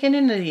travelling at the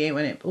beginning of the year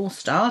when it all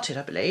started,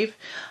 I believe.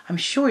 I'm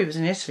sure he was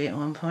in Italy at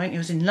one point. He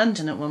was in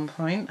London at one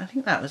point. I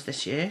think that was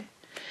this year.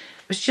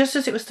 It was just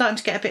as it was starting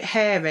to get a bit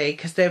hairy,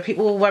 because there were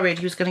people all worried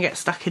he was going to get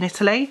stuck in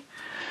Italy.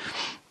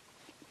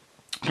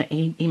 But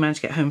he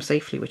managed to get home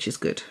safely, which is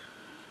good.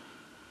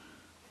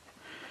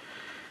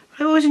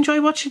 I always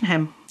enjoy watching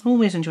him.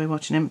 Always enjoy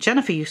watching him.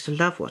 Jennifer used to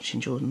love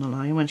watching Jordan the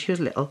Lion when she was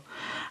little.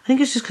 I think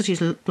it's just because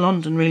he's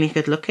blonde and really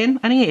good looking.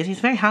 And he is. He's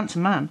a very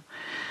handsome man.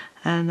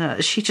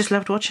 And she just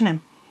loved watching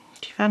him.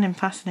 She found him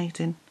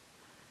fascinating.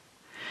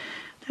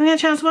 Don't get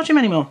a chance to watch him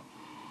anymore.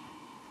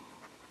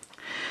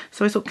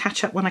 So I sort of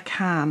catch up when I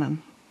can.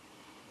 And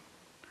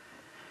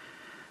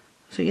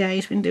so yeah,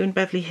 he's been doing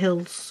Beverly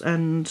Hills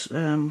and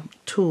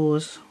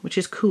tours, which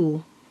is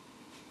cool.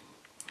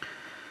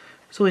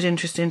 It's always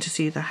interesting to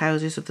see the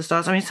houses of the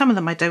stars. I mean, some of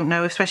them I don't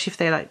know, especially if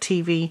they're like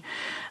TV,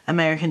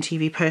 American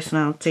TV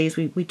personalities.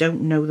 We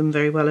don't know them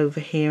very well over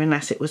here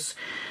unless it was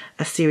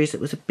a series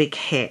that was a big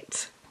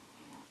hit.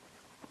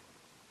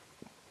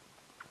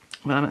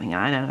 Well, I don't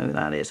know who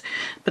that is.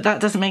 But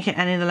that doesn't make it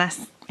any the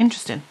less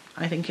interesting.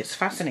 I think it's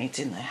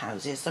fascinating, their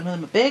houses. Some of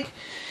them are big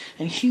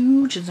and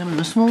huge, and some of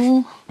them are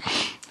small.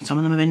 Some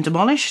of them have been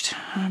demolished,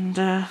 and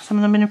some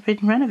of them have been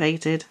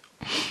renovated.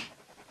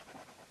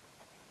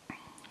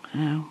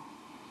 So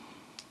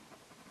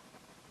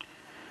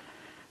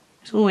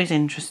it's always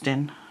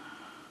interesting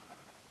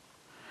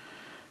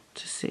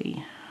to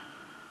see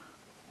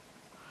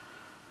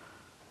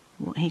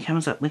what he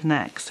comes up with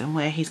next and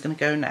where he's going to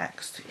go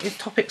next. His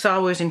topics are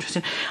always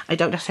interesting. I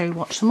don't necessarily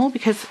watch them all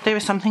because there are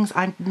some things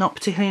I'm not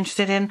particularly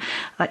interested in.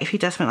 Like if he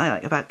does something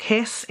like about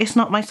Kiss, it's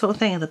not my sort of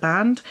thing, of the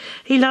band.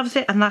 He loves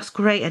it and that's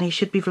great, and he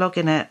should be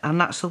vlogging it,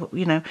 and that's,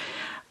 you know,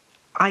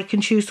 I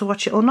can choose to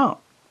watch it or not.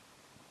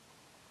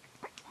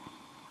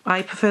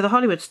 I prefer the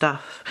Hollywood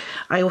stuff.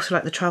 I also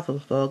like the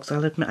travel vlogs.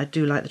 I'll admit I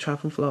do like the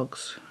travel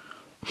vlogs.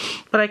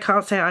 But I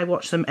can't say I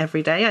watch them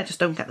every day. I just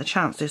don't get the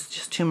chance. There's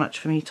just too much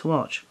for me to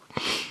watch.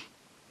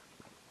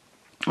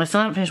 I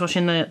still haven't finished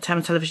watching the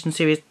television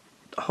series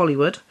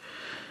Hollywood.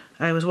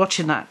 I was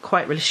watching that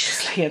quite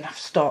religiously and I've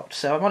stopped.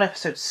 So I'm on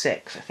episode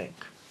 6, I think.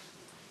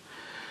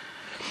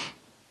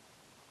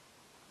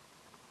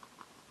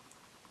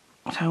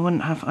 So I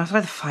wouldn't have, I was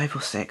either 5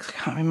 or 6, I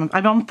can't remember.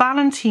 I'm on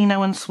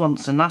Valentino and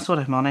Swanson, that's what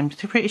I'm on. I'm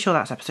pretty sure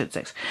that's episode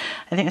 6.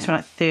 I think it's been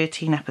like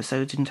 13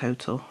 episodes in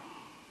total.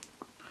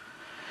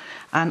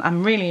 And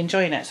I'm really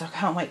enjoying it, so I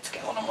can't wait to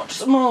get on and watch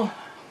some more.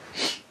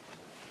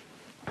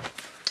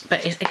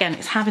 But again,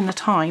 it's having the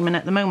time, and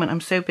at the moment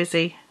I'm so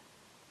busy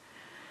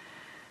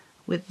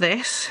with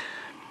this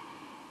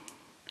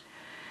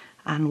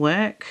and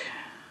work.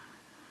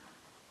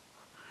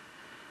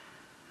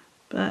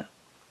 But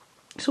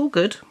it's all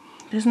good.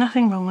 There's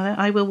nothing wrong with it.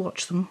 I will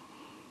watch them.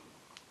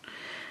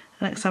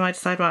 The next time I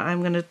decide, right, I'm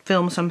going to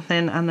film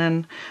something, and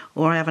then,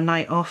 or I have a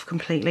night off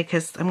completely,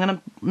 because I'm going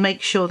to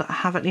make sure that I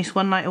have at least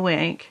one night a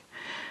week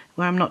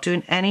where I'm not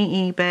doing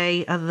any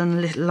eBay other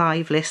than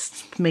live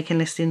lists, making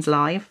listings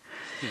live.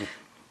 Yeah.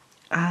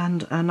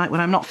 And a night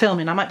when I'm not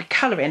filming. I might be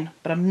colouring,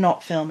 but I'm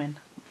not filming.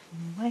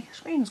 My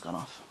screen's gone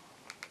off.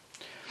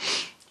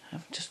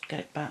 I'll just get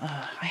it back.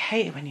 Oh, I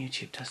hate it when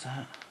YouTube does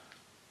that.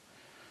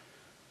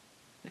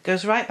 It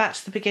goes right back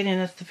to the beginning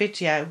of the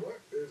video.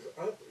 What is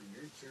up,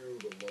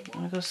 YouTube?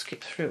 I'm going to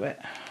skip through it.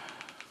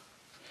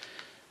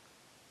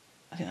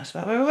 I think that's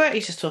about where we were.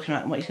 He's just talking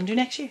about what he's going to do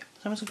next year.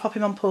 So I'm just going to pop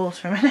him on pause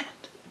for a minute.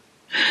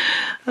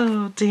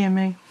 Oh dear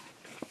me.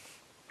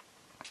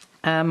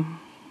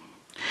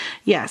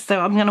 Yeah, so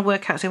I'm going to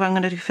work out, so I'm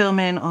going to do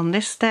filming on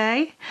this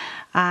day,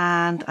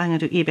 and I'm going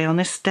to do eBay on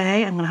this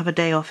day. I'm going to have a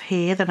day off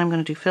here, then I'm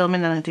going to do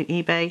filming, then I do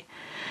eBay.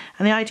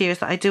 And the idea is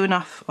that I do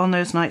enough on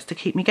those nights to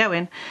keep me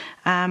going,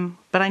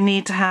 but I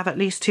need to have at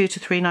least 2 to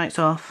 3 nights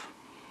off.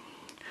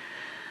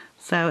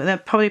 So there'll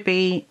probably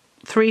be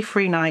 3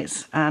 free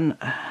nights and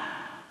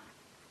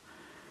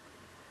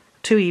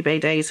 2 eBay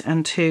days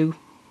and 2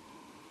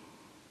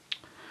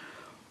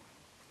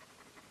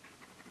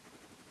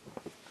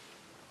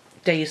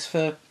 days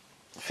for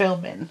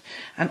filming.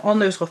 And on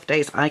those off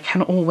days I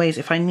can always,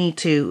 if I need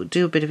to,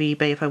 do a bit of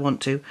eBay if I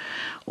want to,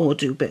 or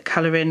do a bit of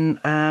colouring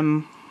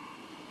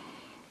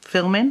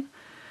filming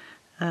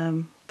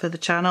for the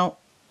channel,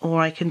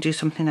 or I can do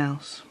something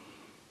else.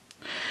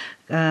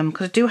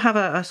 Because I do have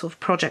a sort of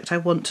project I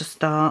want to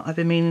start. I've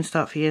been meaning to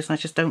start for years and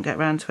I just don't get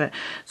around to it.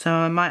 So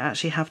I might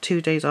actually have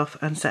 2 days off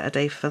and set a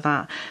day for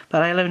that.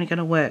 But I'm only going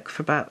to work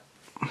for about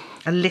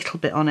a little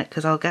bit on it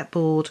because I'll get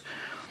bored.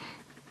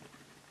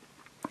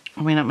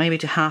 I mean, maybe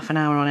do half an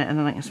hour on it and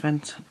then I can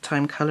spend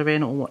time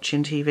colouring or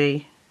watching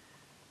TV.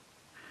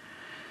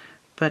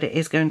 But it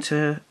is going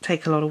to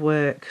take a lot of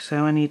work,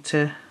 so I need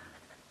to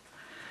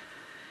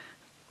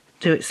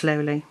do it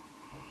slowly.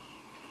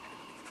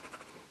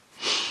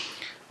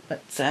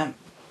 But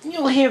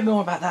you'll hear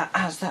more about that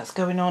as that's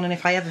going on, and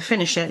if I ever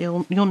finish it,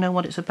 you'll know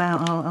what it's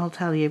about. I'll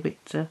tell you,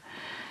 but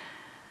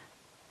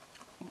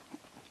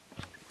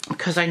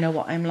because I know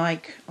what I'm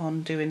like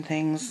on doing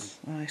things.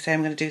 When I say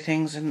I'm going to do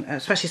things, and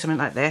especially something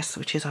like this,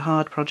 which is a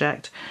hard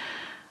project,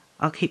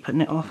 I'll keep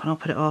putting it off and I'll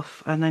put it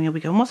off, and then you'll be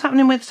going, what's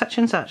happening with such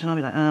and such? And I'll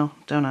be like, oh,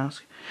 don't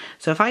ask.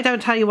 So if I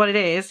don't tell you what it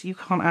is, you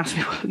can't ask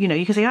me. You know,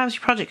 you can say, how's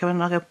your project going?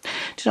 And I'll go, do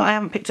you know, I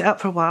haven't picked it up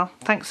for a while.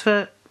 Thanks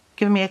for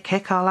giving me a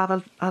kick. I'll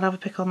have a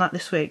pick on that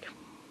this week.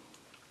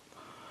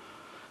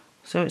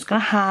 So it's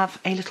going to have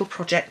a little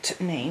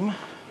project name.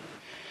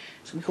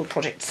 It's going to be called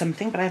Project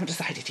something, but I haven't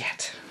decided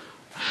yet.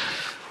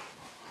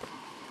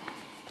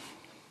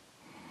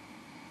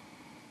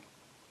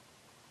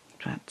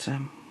 But so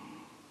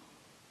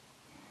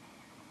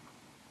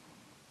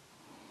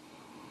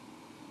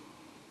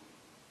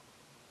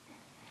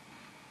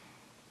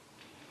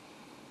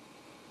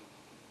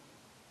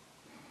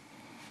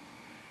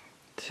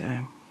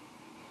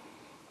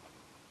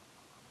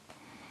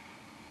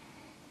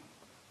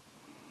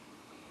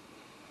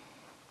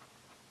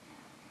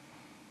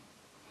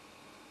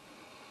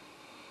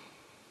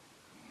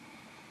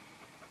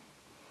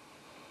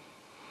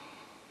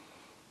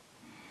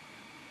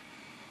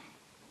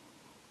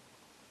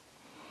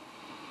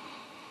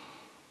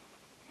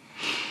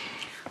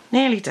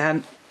nearly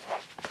done.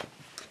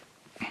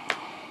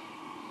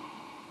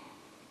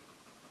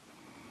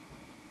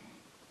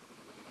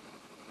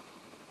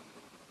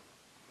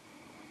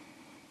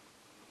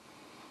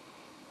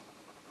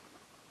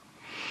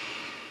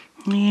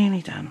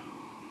 Nearly done.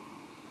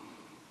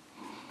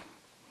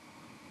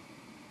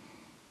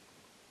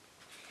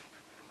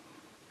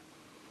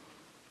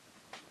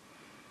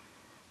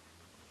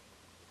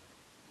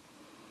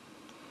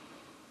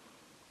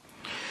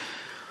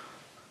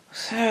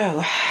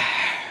 So,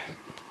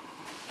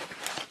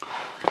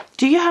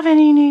 do you have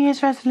any New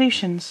Year's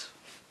resolutions?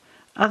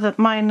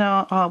 Mine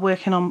are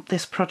working on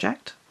this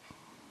project.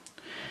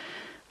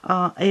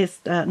 Is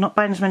not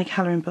buying as many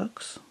colouring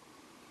books.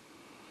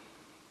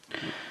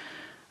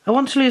 I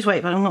want to lose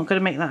weight, but I'm not going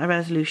to make that a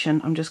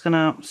resolution. I'm just going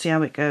to see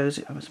how it goes.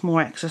 It's more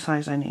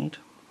exercise I need.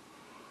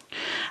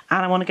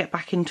 And I want to get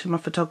back into my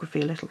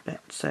photography a little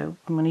bit, so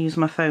I'm going to use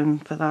my phone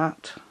for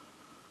that.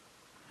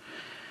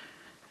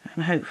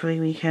 And hopefully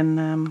we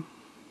can,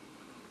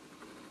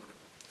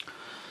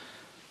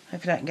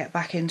 hopefully I can get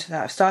back into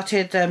that. I've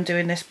started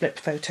doing this blip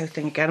photo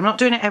thing again. I'm not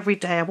doing it every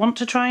day. I want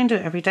to try and do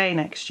it every day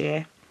next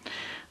year.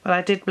 But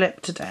I did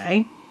blip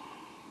today.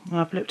 And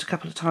I've blipped a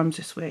couple of times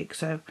this week,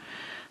 so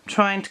I'm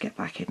trying to get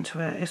back into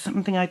it. It's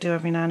something I do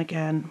every now and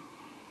again.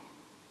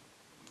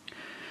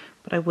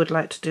 But I would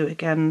like to do it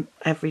again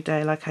every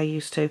day like I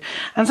used to.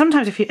 And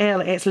sometimes if you're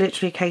ill, it's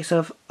literally a case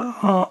of,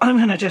 oh, I'm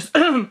going to just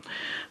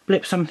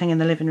blip something in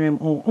the living room,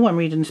 or, oh, I'm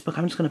reading this book,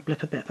 I'm just going to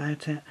blip a bit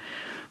about it.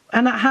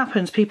 And that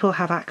happens. People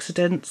have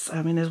accidents.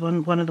 I mean, there's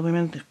one of the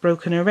women that's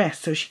broken her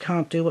wrist, so she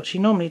can't do what she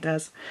normally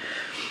does.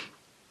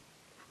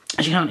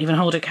 She can't even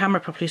hold her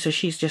camera properly, so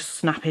she's just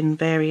snapping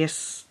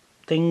various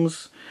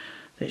things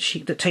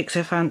that takes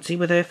her fancy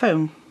with her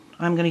phone.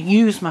 I'm going to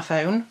use my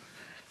phone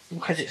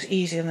because it's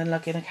easier than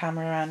lugging a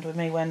camera around with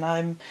me when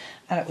I'm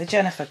out with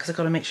Jennifer, because I've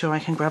got to make sure I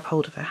can grab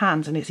hold of her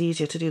hands, and it's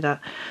easier to do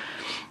that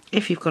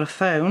if you've got a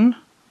phone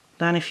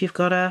than if you've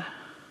got a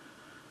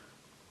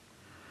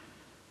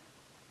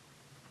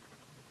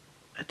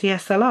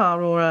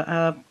DSLR or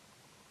a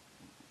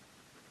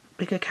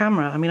bigger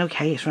camera. I mean,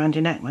 okay, it's around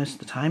your neck most of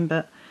the time,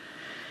 but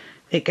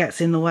it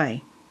gets in the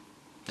way,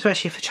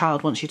 especially if a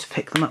child wants you to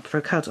pick them up for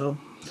a cuddle.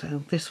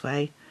 So this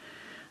way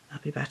I'll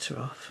be better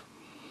off.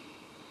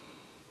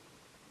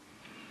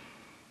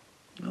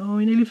 Oh,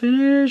 we nearly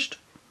finished.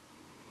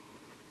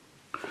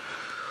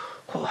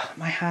 Oh,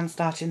 my hand's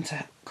starting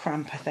to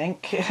cramp, I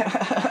think.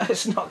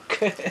 It's not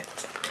good.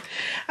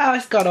 Oh,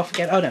 it's gone off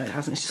again. Oh no, it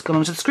hasn't. It's just gone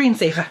onto the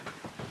screensaver.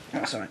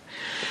 That's alright.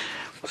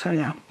 So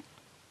yeah.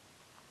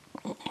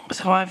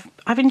 So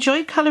I've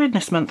enjoyed colouring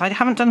this month. I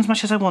haven't done as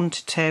much as I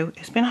wanted to.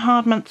 It's been a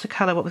hard month to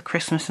colour, what with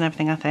Christmas and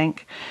everything, I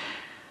think.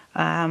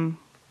 But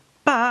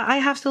I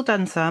have still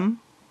done some.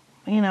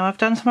 You know, I've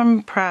done some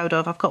I'm proud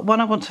of. I've got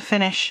one I want to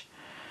finish.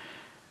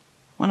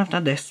 When I've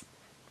done this,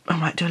 I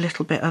might do a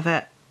little bit of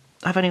it.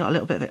 I've only got a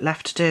little bit of it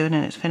left to do and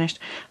then it's finished.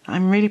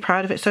 I'm really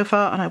proud of it so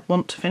far and I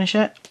want to finish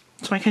it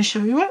so I can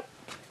show you it.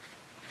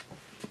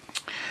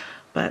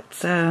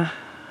 But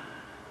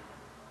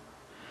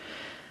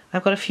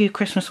I've got a few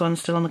Christmas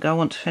ones still on the go I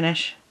want to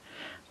finish,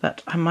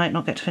 but I might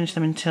not get to finish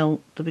them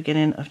until the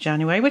beginning of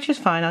January, which is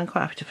fine. I'm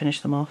quite happy to finish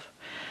them off.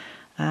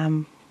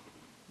 I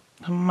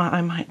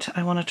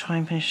want to try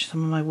and finish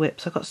some of my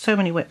whips. I've got so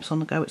many whips on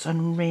the go, it's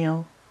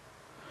unreal.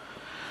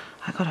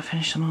 I've got to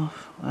finish them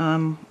off.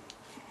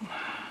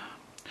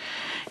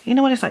 You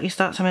know what it's like, you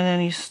start something and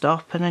then you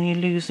stop and then you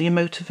lose your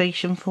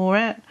motivation for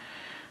it.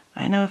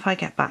 I know if I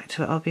get back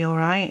to it I'll be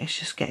alright, it's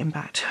just getting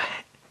back to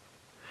it.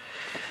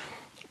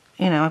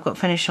 You know, I've got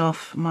to finish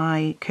off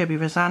my Kirby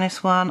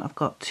Rosanis one. I've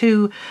got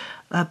 2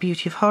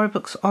 Beauty of Horror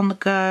books on the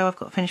go. I've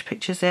got finished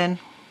pictures in.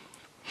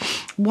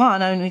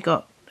 One I only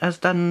got,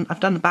 I've done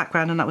the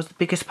background and that was the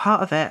biggest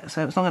part of it.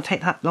 So it's not going to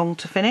take that long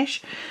to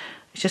finish.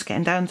 It's just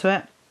getting down to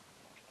it.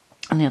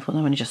 And the other one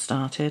I've only just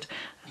started.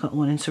 I've got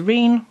one in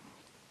Serene.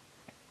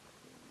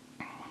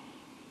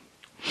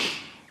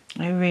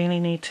 I really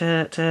need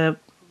to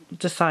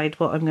decide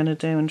what I'm going to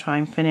do and try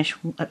and finish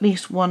at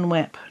least one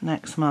whip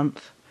next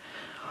month.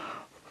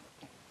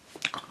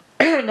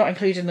 Not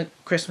including the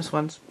Christmas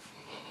ones.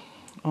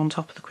 On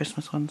top of the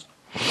Christmas ones.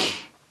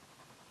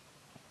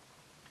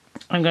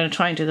 I'm going to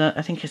try and do that.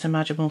 I think it's a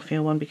Magic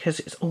Morphia one because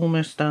it's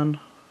almost done.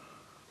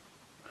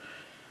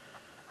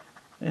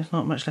 There's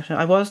not much left.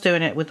 I was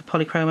doing it with the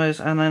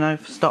polychromos and then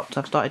I've stopped.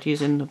 I've started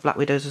using the Black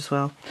Widows as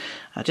well.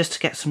 Just to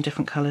get some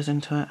different colours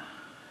into it.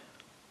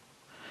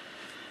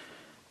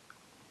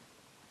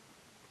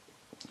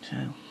 So,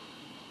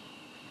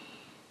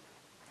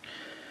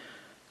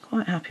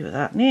 quite happy with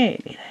that.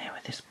 Nearly there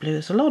with this blue.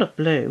 There's a lot of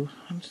blue.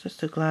 I'm just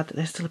so glad that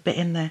there's still a bit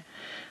in there.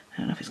 I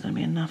don't know if it's going to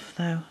be enough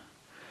though.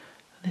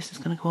 This is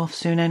going to go off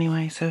soon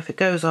anyway, so if it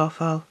goes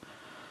off I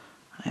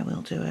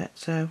will do it.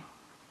 So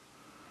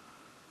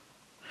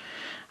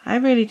I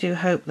really do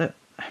hope that,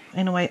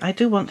 in a way, I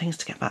do want things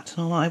to get back to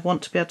normal. I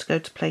want to be able to go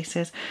to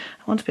places.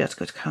 I want to be able to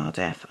go to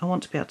Cardiff. I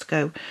want to be able to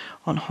go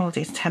on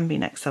holidays to Tenby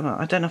next summer.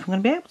 I don't know if I'm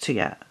going to be able to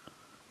yet.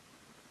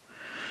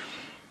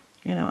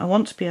 You know, I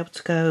want to be able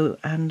to go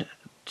and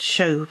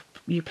show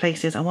you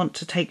places. I want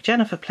to take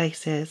Jennifer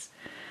places.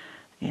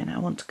 You know, I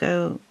want to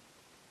go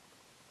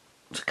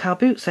to car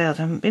boot sales.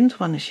 I haven't been to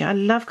one this year. I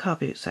love car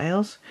boot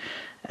sales.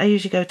 I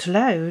usually go to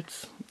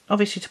loads,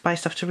 obviously to buy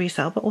stuff to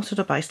resell, but also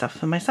to buy stuff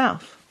for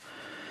myself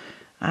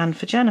and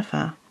for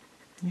Jennifer.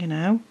 You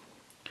know,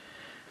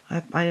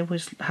 I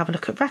always have a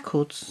look at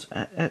records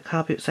at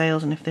car boot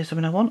sales, and if there's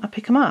something I want, I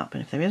pick them up,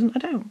 and if there isn't, I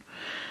don't,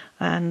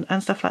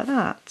 and stuff like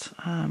that.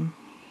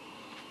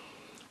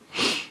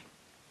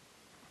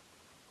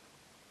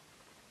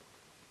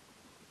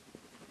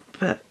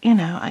 But, you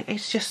know,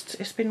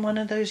 it's been one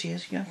of those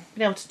years, you haven't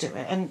been able to do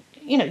it. And,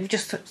 you know, you've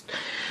just sort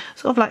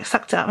of like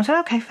sucked it up and said,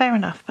 okay, fair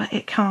enough, but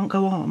it can't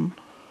go on.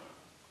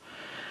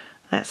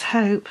 Let's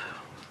hope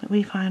that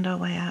we find our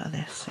way out of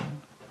this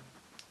soon.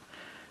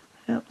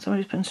 Oh,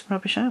 somebody's putting some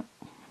rubbish out.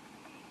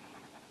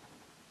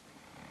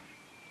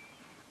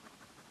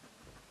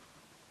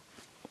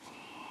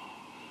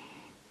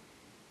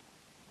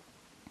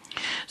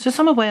 So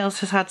some of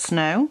Wales has had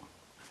snow,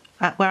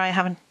 where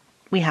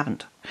we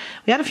haven't.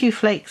 We had a few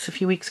flakes a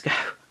few weeks ago.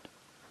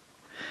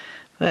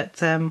 But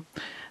so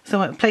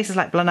places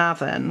like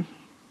Blenavon,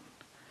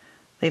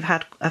 they've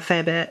had a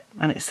fair bit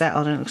and it's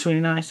settled and it looks really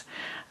nice.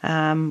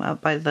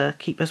 Out by the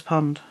Keeper's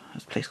Pond.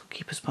 There's a place called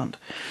Keeper's Pond.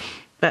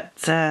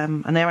 But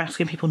and they're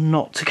asking people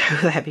not to go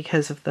there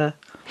because of the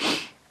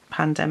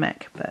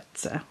pandemic.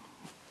 But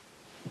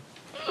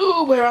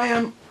where I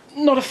am,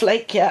 not a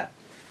flake yet.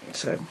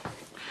 So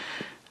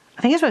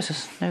I think it's supposed to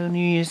snow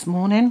New Year's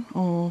morning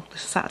or the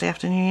Saturday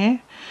after New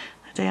Year,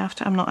 the day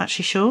after, I'm not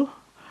actually sure.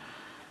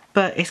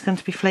 But it's going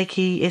to be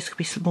flaky, it's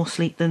going to be more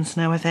sleet than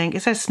snow, I think.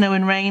 It says snow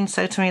and rain,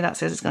 so to me that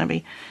says it's going to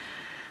be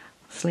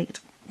sleet.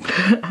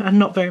 And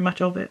not very much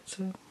of it,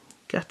 so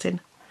gutting.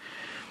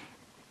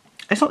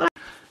 It's not that.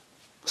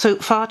 So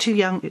far too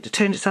young, it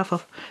turned itself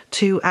off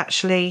to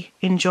actually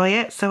enjoy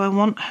it. So I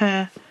want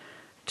her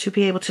to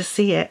be able to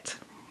see it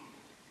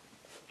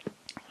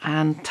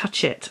and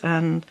touch it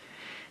and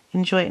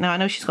enjoy it. Now I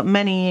know she's got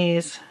many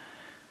years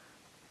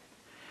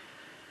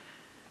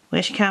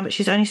where she can, but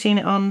she's only seen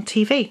it on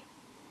TV.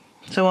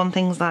 So on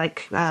things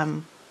like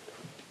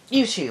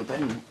YouTube,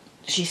 and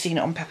she's seen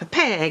it on Peppa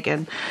Pig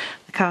and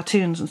the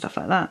cartoons and stuff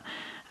like that.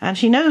 And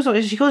she knows what it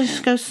is. She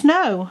goes,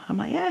 snow. I'm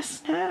like,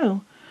 yes,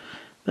 snow.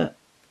 But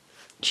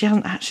she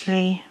hasn't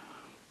actually...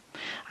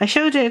 I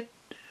showed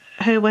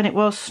her when it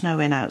was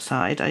snowing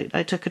outside.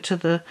 I took her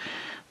to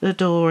the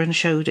door and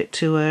showed it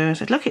to her. I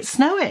said, look, it's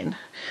snowing.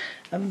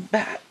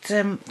 But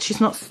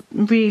she's not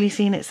really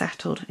seen it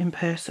settled in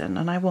person,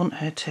 and I want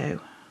her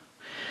to.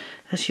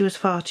 As she was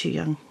far too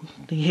young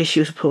the year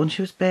she was born.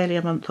 She was barely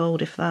a month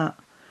old, if that.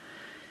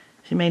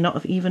 She may not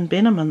have even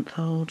been a month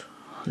old.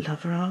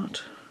 Love her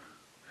heart.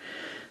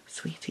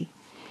 Sweetie.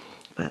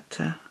 But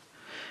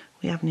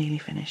we have nearly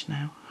finished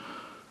now.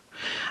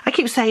 I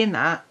keep saying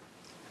that.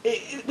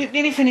 We've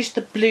nearly finished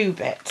the blue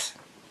bit.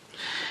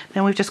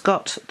 Then we've just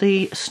got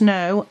the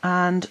snow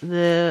and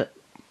the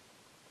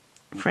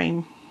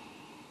frame.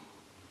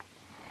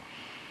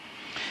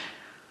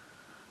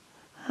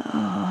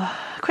 Oh,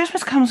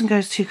 Christmas comes and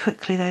goes too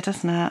quickly though,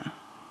 doesn't it?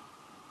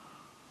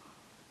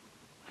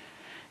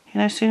 You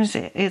know, as soon as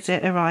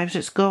it arrives,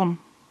 it's gone.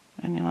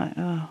 And you're like,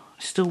 oh,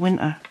 it's still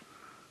winter.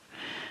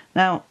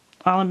 Now,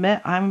 I'll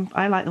admit,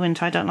 I like the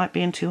winter. I don't like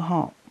being too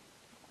hot.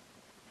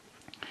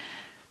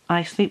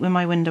 I sleep with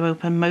my window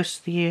open most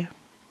of the year.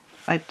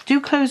 I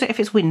do close it if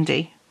it's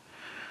windy,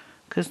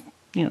 because,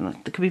 you know,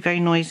 it can be very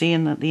noisy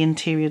and the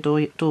interior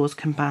doors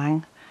can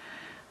bang.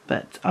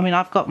 But, I mean,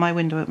 I've got my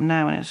window open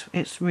now and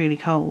it's really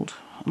cold.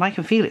 And I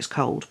can feel it's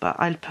cold, but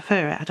I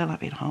prefer it. I don't like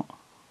being hot.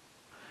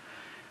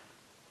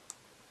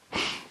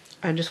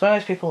 I'm just one of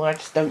those people where I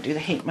just don't do the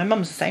heat. My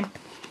mum's the same.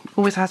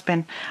 Always has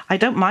been. I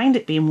don't mind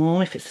it being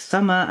warm if it's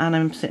summer and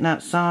I'm sitting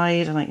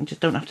outside and I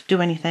just don't have to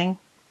do anything.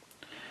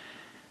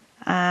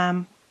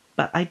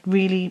 But I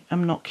really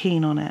am not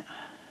keen on it.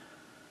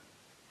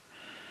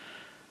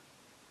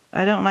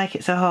 I don't like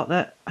it so hot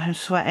that I'm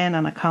sweating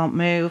and I can't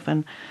move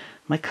and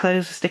my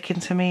clothes are sticking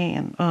to me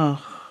and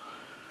oh.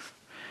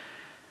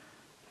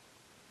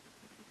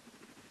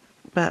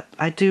 But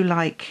I do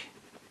like,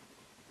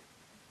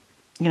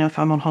 you know, if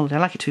I'm on holiday, I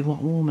like it to be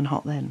warm and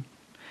hot then.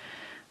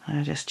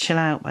 I just chill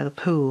out by the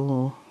pool.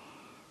 Or...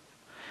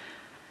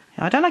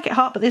 I don't like it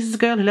hot, but this is a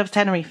girl who loves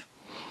Tenerife.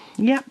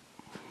 Yep.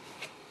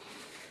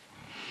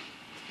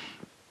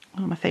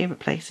 One of my favourite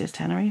places,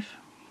 Tenerife.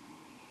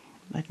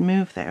 I'd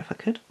move there if I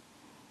could.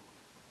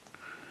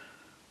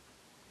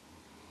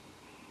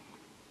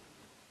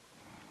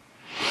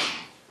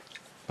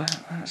 Well,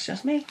 that's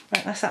just me.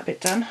 Right, that's that bit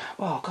done.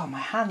 Oh God, my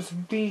hand's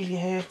really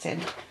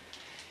hurting.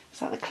 Is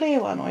that the clear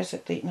one or is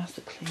it the... That's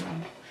the clear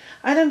one.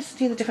 I don't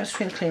see the difference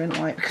between the clear and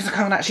the white because I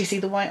can't actually see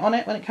the white on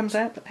it when it comes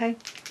out, but hey.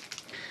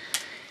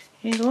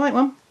 Here's the white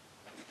one.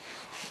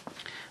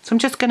 So I'm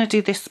just going to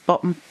do this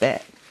bottom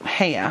bit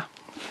here.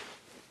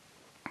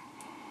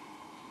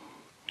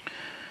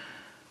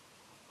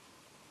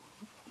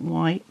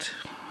 White,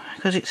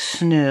 because it's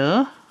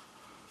snow.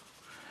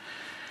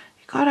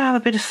 You've got to have a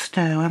bit of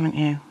snow, haven't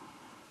you?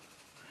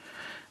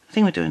 I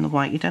think we're doing the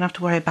white. You don't have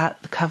to worry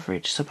about the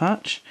coverage so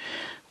much.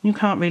 You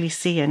can't really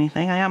see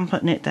anything. I am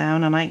putting it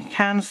down and I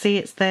can see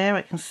it's there.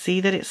 I can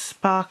see that it's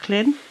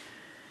sparkling.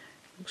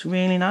 Looks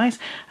really nice.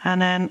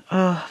 And then,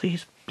 oh,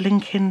 these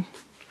blinking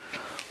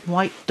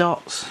white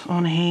dots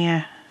on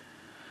here.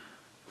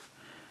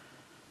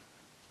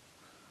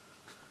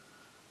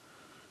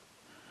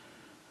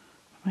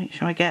 Make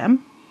sure I get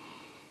them.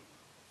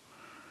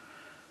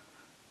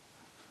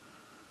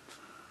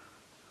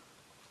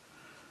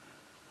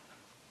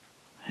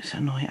 It's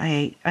annoying.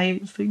 I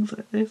hate things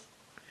like this.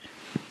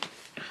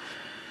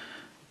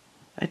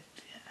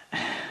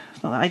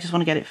 It's not that I just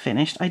want to get it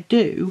finished. I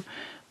do,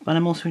 but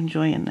I'm also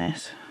enjoying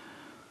this.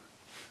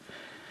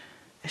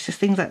 It's just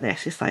things like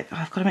this. It's like, oh,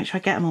 I've got to make sure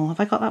I get them all. Have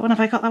I got that one? Have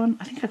I got that one?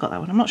 I think I got that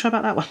one. I'm not sure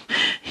about that one.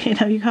 You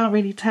know, you can't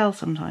really tell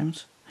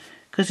sometimes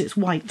because it's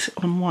white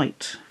on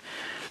white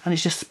and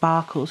it's just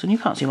sparkles and you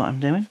can't see what I'm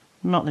doing.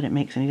 Not that it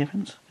makes any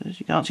difference because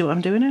you can't see what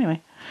I'm doing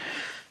anyway.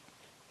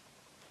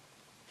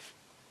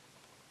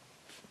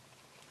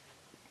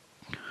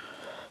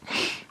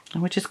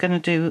 And we're just going to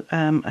do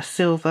a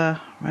silver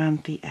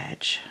around the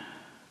edge.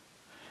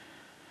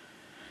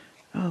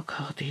 Oh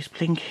God, these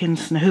blinking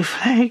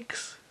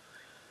snowflakes.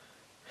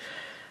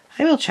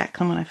 I will check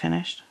them when I've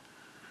finished.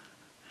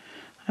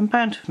 I'm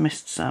bound to have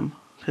missed some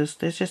because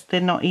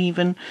they're not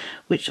even,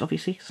 which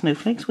obviously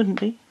snowflakes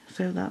wouldn't be,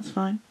 so that's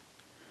fine.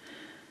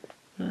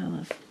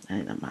 Well,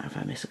 it doesn't matter if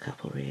I miss a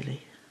couple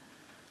really.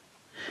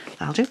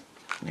 That'll do.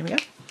 There we go.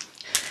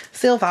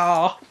 Silver.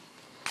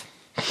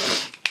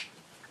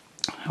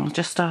 I'll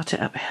just start it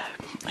up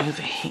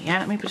over here.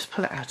 Let me just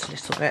pull it out a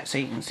little bit so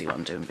you can see what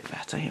I'm doing a bit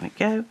better. Here we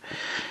go.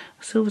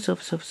 Silver,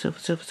 silver, silver, silver,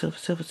 silver, silver,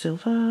 silver,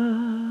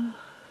 silver.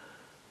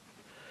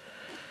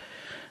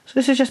 So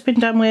this has just been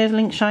done with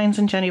Link Shines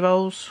and Jenny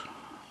Rolls.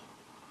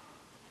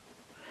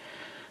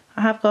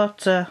 I have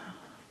got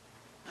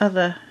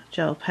other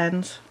gel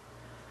pens,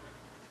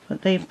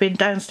 but they've been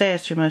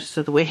downstairs for most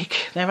of the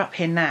week. They're up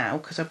here now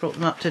because I brought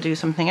them up to do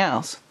something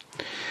else.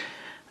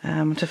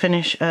 To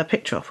finish a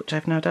picture off, which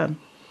I've now done.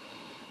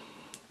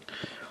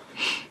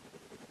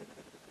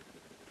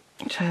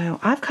 So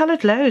I've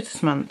coloured loads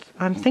this month.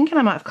 I'm thinking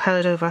I might have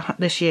coloured over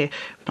this year,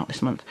 not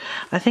this month.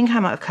 I think I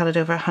might have coloured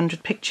over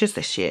 100 pictures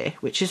this year,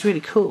 which is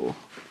really cool.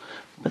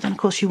 But then of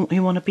course you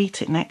want to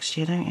beat it next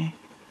year, don't you?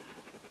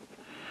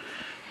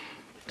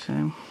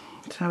 So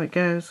that's how it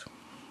goes.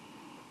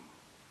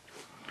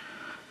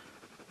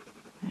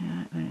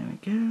 Yeah, there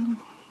we go.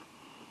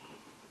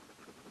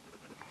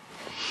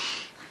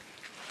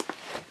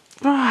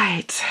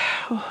 Right.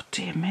 Oh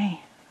dear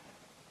me.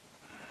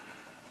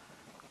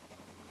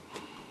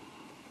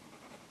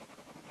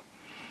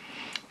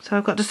 So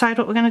I've got to decide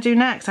what we're going to do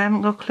next. I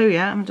haven't got a clue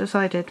yet. I haven't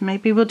decided.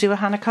 Maybe we'll do a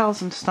Hannah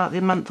Carlson to start the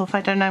month off.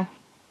 I don't know.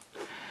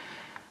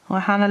 Or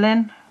a Hannah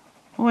Lynn.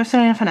 Or a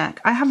Selena Fanac.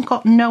 I haven't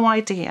got no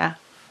idea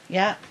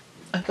yet.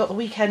 I've got the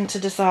weekend to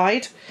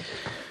decide.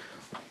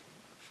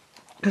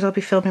 Because I'll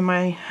be filming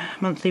my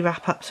monthly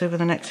wrap-ups over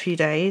the next few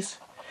days.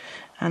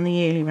 And the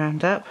yearly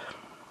roundup.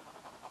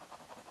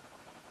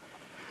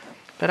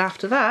 But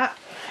after that,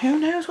 who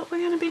knows what we're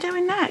going to be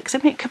doing next? I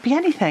mean, it could be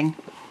anything.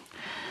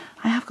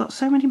 I have got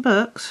so many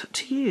books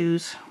to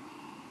use.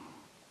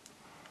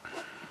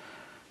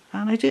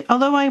 And I do,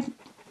 although I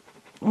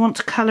want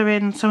to colour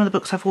in some of the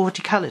books I've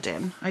already coloured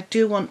in, I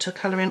do want to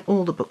colour in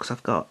all the books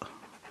I've got.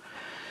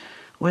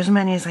 Or as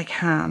many as I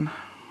can.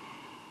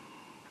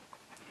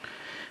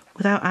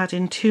 Without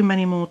adding too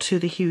many more to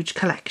the huge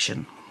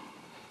collection.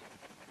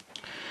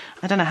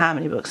 I don't know how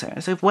many books there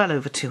is. There's well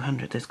over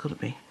 200 there's got to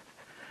be.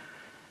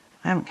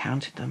 I haven't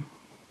counted them.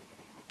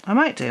 I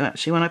might do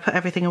actually when I put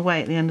everything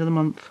away at the end of the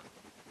month.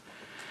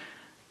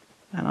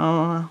 And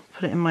I'll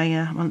put it in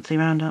my monthly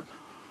roundup.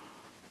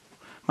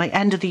 My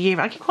end of the year.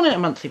 I keep calling it a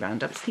monthly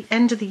roundup. It's the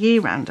end of the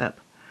year roundup.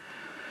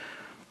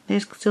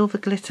 There's silver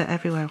glitter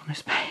everywhere on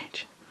this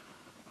page.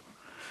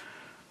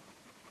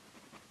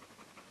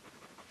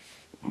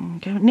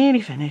 Okay,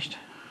 nearly finished.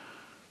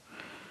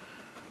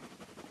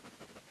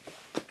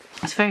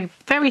 It's very,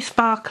 very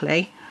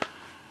sparkly.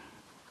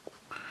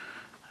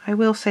 I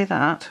will say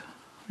that.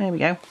 There we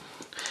go.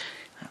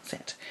 That's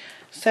it.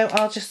 So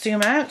I'll just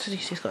zoom out.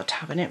 Lucy's got a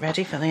tab in it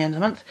ready for the end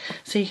of the month.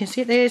 So you can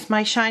see there's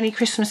my shiny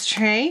Christmas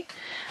tree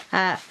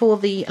for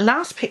the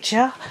last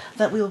picture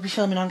that we will be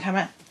filming on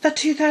camera, the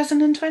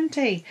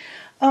 2020.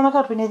 Oh my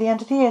God, we're near the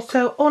end of the year.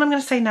 So all I'm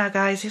going to say now,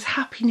 guys, is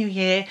Happy New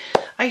Year.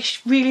 I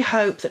really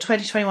hope that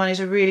 2021 is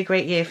a really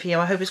great year for you.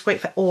 I hope it's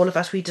great for all of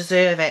us. We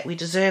deserve it. We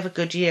deserve a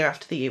good year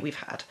after the year we've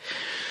had.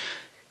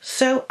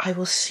 So I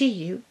will see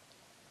you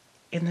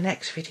in the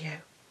next video.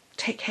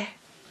 Take care.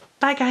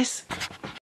 Bye, guys.